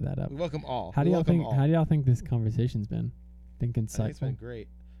to clear that up. We welcome all. How do We y'all welcome think? all. How do y'all think this conversation's been? Think I think it's been insightful. great.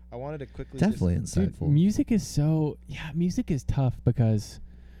 I wanted to quickly Definitely just, Dude, insightful. music is so music is tough because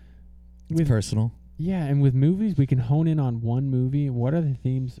It's personal. yeah, and with movies we can hone in on one movie. What are the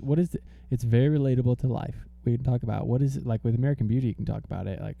themes? What is it's very relatable to life. We can talk about what is it like with American Beauty. You can talk about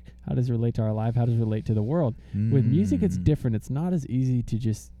it like how does it relate to our life? How does it relate to the world? With music, it's Mm. different. It's not as easy to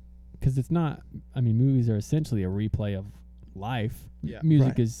just because it's not. I mean, movies are essentially a replay of life. Yeah. Music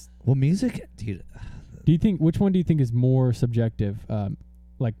Right. is. Well, music, dude. Do you think which one do you think is more subjective?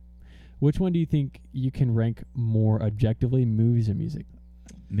 Like, which one do you think you can rank more objectively, movies or music?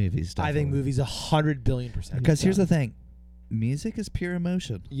 Movies. I think definitely. movies 100 billion %. Because here's the thing, music is pure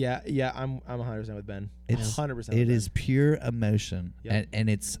emotion. Yeah, I'm 100% with Ben. It's 100%. It is pure emotion, Yep. and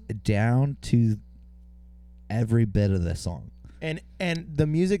it's down to every bit of the song. And the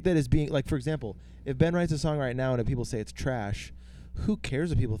music that is being, like, for example, if Ben writes a song right now and if people say it's trash, who cares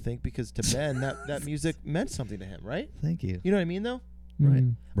what people think? Because to Ben, that music meant something to him, right? Thank you. You know what I mean, though? Right.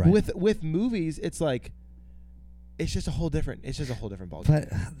 Mm. Right. With movies, it's like, it's just a whole different ballgame. But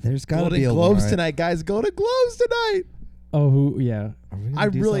there's got to Golden be a Globes line. tonight, guys. Golden Globes tonight. Oh, yeah. Are we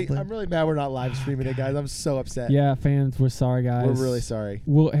gonna do something? I'm really mad we're not live streaming it, guys. I'm so upset. Yeah, fans, we're sorry, guys. We're really sorry.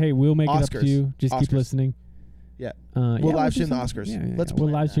 We'll make it up Oscars. to you. Just keep Oscars. listening. Yeah. We'll live do stream the some- Oscars. Yeah, Let's we'll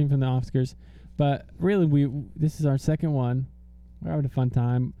plan live that. stream from the Oscars. But really, this is our second one. We're having a fun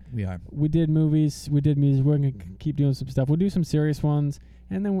time. We are. We did movies. We did music. We're going to keep doing some stuff. We'll do some serious ones.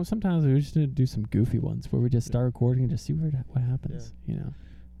 And then sometimes we're just going to do some goofy ones where we just start recording and just see what happens. You know?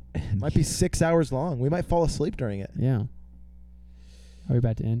 Might be 6 hours long. We might fall asleep during it. Yeah. Are we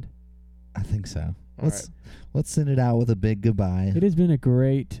about to end? I think so. All Let's send it out with a big goodbye. It has been a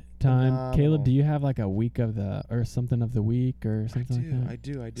great time. Phenomenal. Caleb, do you have like a week of the or something of the week or something like that?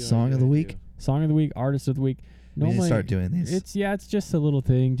 I do. Song of the week? Song of the week, artist of the week. We need to Normally, start doing these. it's just a little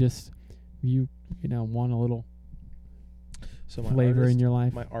thing. Just you want a little So my flavor artist, in your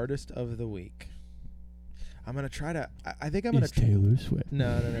life. My artist of the week. I'm gonna try to. I think I'm It's gonna. Taylor Swift.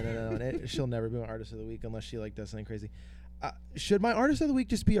 No. She'll never be my artist of the week unless she like does something crazy. Should my artist of the week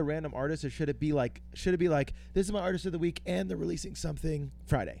just be a random artist, or should it be like this is my artist of the week and they're releasing something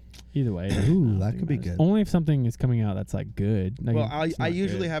Friday? Either way. Ooh, I that think could be about it. good. Only if something is coming out that's like good. Like, Well, it's I not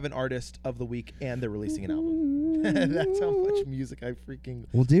usually good. have an artist of the week and they're releasing an album. That's how much music I freaking.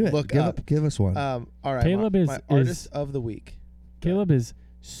 We'll do it. Look give up. Give us one. All right, Caleb my is artist of the week. Caleb is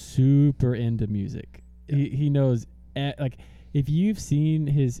super into music. Yeah. He knows like if you've seen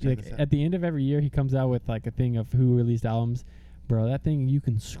his Check like this out. at the end of every year he comes out with like a thing of who released albums. Bro, that thing you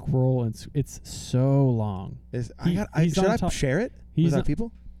can scroll and it's so long. He's he's should on I top- share it he's with our on-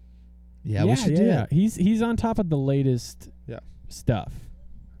 people? yeah, we should do it. He's on top of the latest stuff.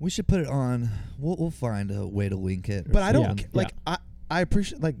 We should put it on. We'll find a way to link it. or But I don't something. like I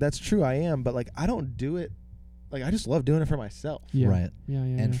appreciate like that's true I am, but like I don't do it. Like I just love doing it for myself. Yeah. Right. Yeah,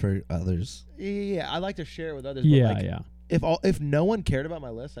 And yeah. for others. Yeah, I like to share it with others. Yeah, but like, yeah. If no one cared about my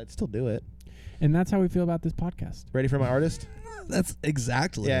list, I'd still do it. And that's how we feel about this podcast. Ready for my artist? That's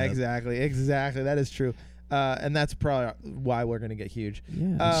exactly Yeah, it. exactly. That is true, and that's probably why we're gonna get huge.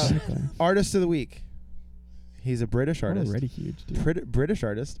 Yeah, exactly. Artist of the week. He's a British We're artist. already huge, dude. British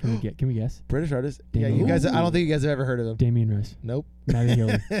artist. Can we guess? British artist. Damien. Yeah, you guys. I Ooh. don't think you guys have ever heard of him. Damien Rice. Nope. Matty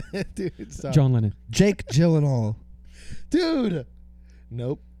Healy. Dude, stop. John Lennon. Jake Gyllenhaal. Dude.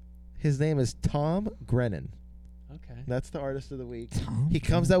 Nope. His name is Tom Grennan. Okay. That's the artist of the week. Tom He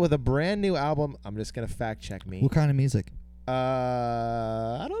comes out with a brand new album. I'm just gonna fact check me. What kind of music?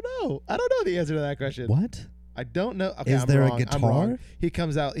 I don't know. I don't know the answer to that question. What? I don't know. Okay, Is I'm there a wrong. I'm wrong. guitar? He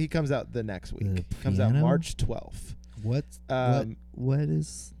comes out the next week. The Comes out piano? March 12th. What? Um, what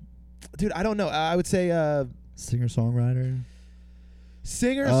is Dude, I don't know. I would say singer songwriter?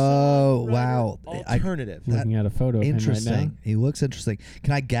 singer. Oh, songwriter, wow. Alternative. That- Looking at a photo of him right Interesting. now. He looks interesting.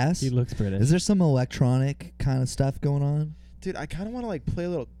 Can I guess? He looks British. Is there some electronic kind of stuff going on? Dude, I kind of want to like play a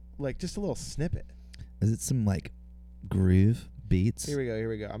little, like just a little snippet. Is it some like groove beats? Here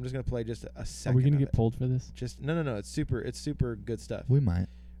we go. I'm just gonna play just a Are second. we gonna of get it. pulled for this? Just no. It's super good stuff. We might.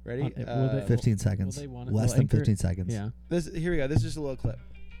 Ready? Will they- 15 seconds. they want it? Less Will than Anchor- 15 seconds. Yeah. Here we go. This is just a little clip.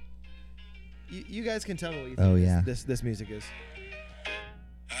 You guys can tell me what you Oh, think yeah. this music is.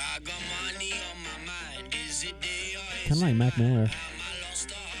 I got money on my mind. Is it day or Kind of like Mac Miller. am I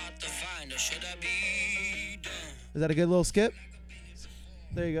lost a heart to find, or should I be done? Is that a good little skip?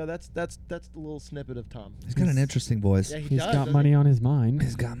 There you go. That's the little snippet of Tom. He's got an interesting voice. Yeah, he He's does, got doesn't money he? on his mind.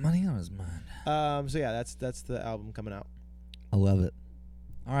 He's got money on his mind. So yeah, that's the album coming out. I love it.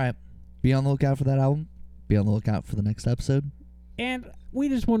 All right. Be on the lookout for that album. Be on the lookout for the next episode. And we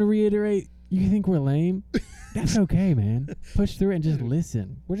just want to reiterate, you think we're lame? That's okay, man. Push through it and just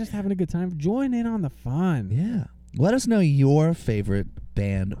listen. We're just having a good time. Join in on the fun. Yeah. Let us know your favorite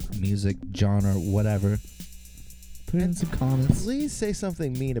band, music, genre, whatever. Put it in some comments. Please say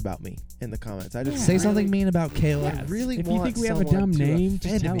something mean about me in the comments. I just Say really- something mean about Caleb. Yes. really If you want think we have a someone dumb to name, just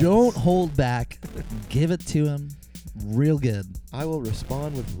offend tell me. us. Don't hold back. Give it to him real good. I will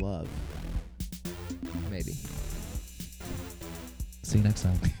respond with love. Maybe. See you next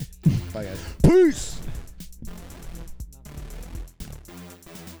time. Bye guys. Peace.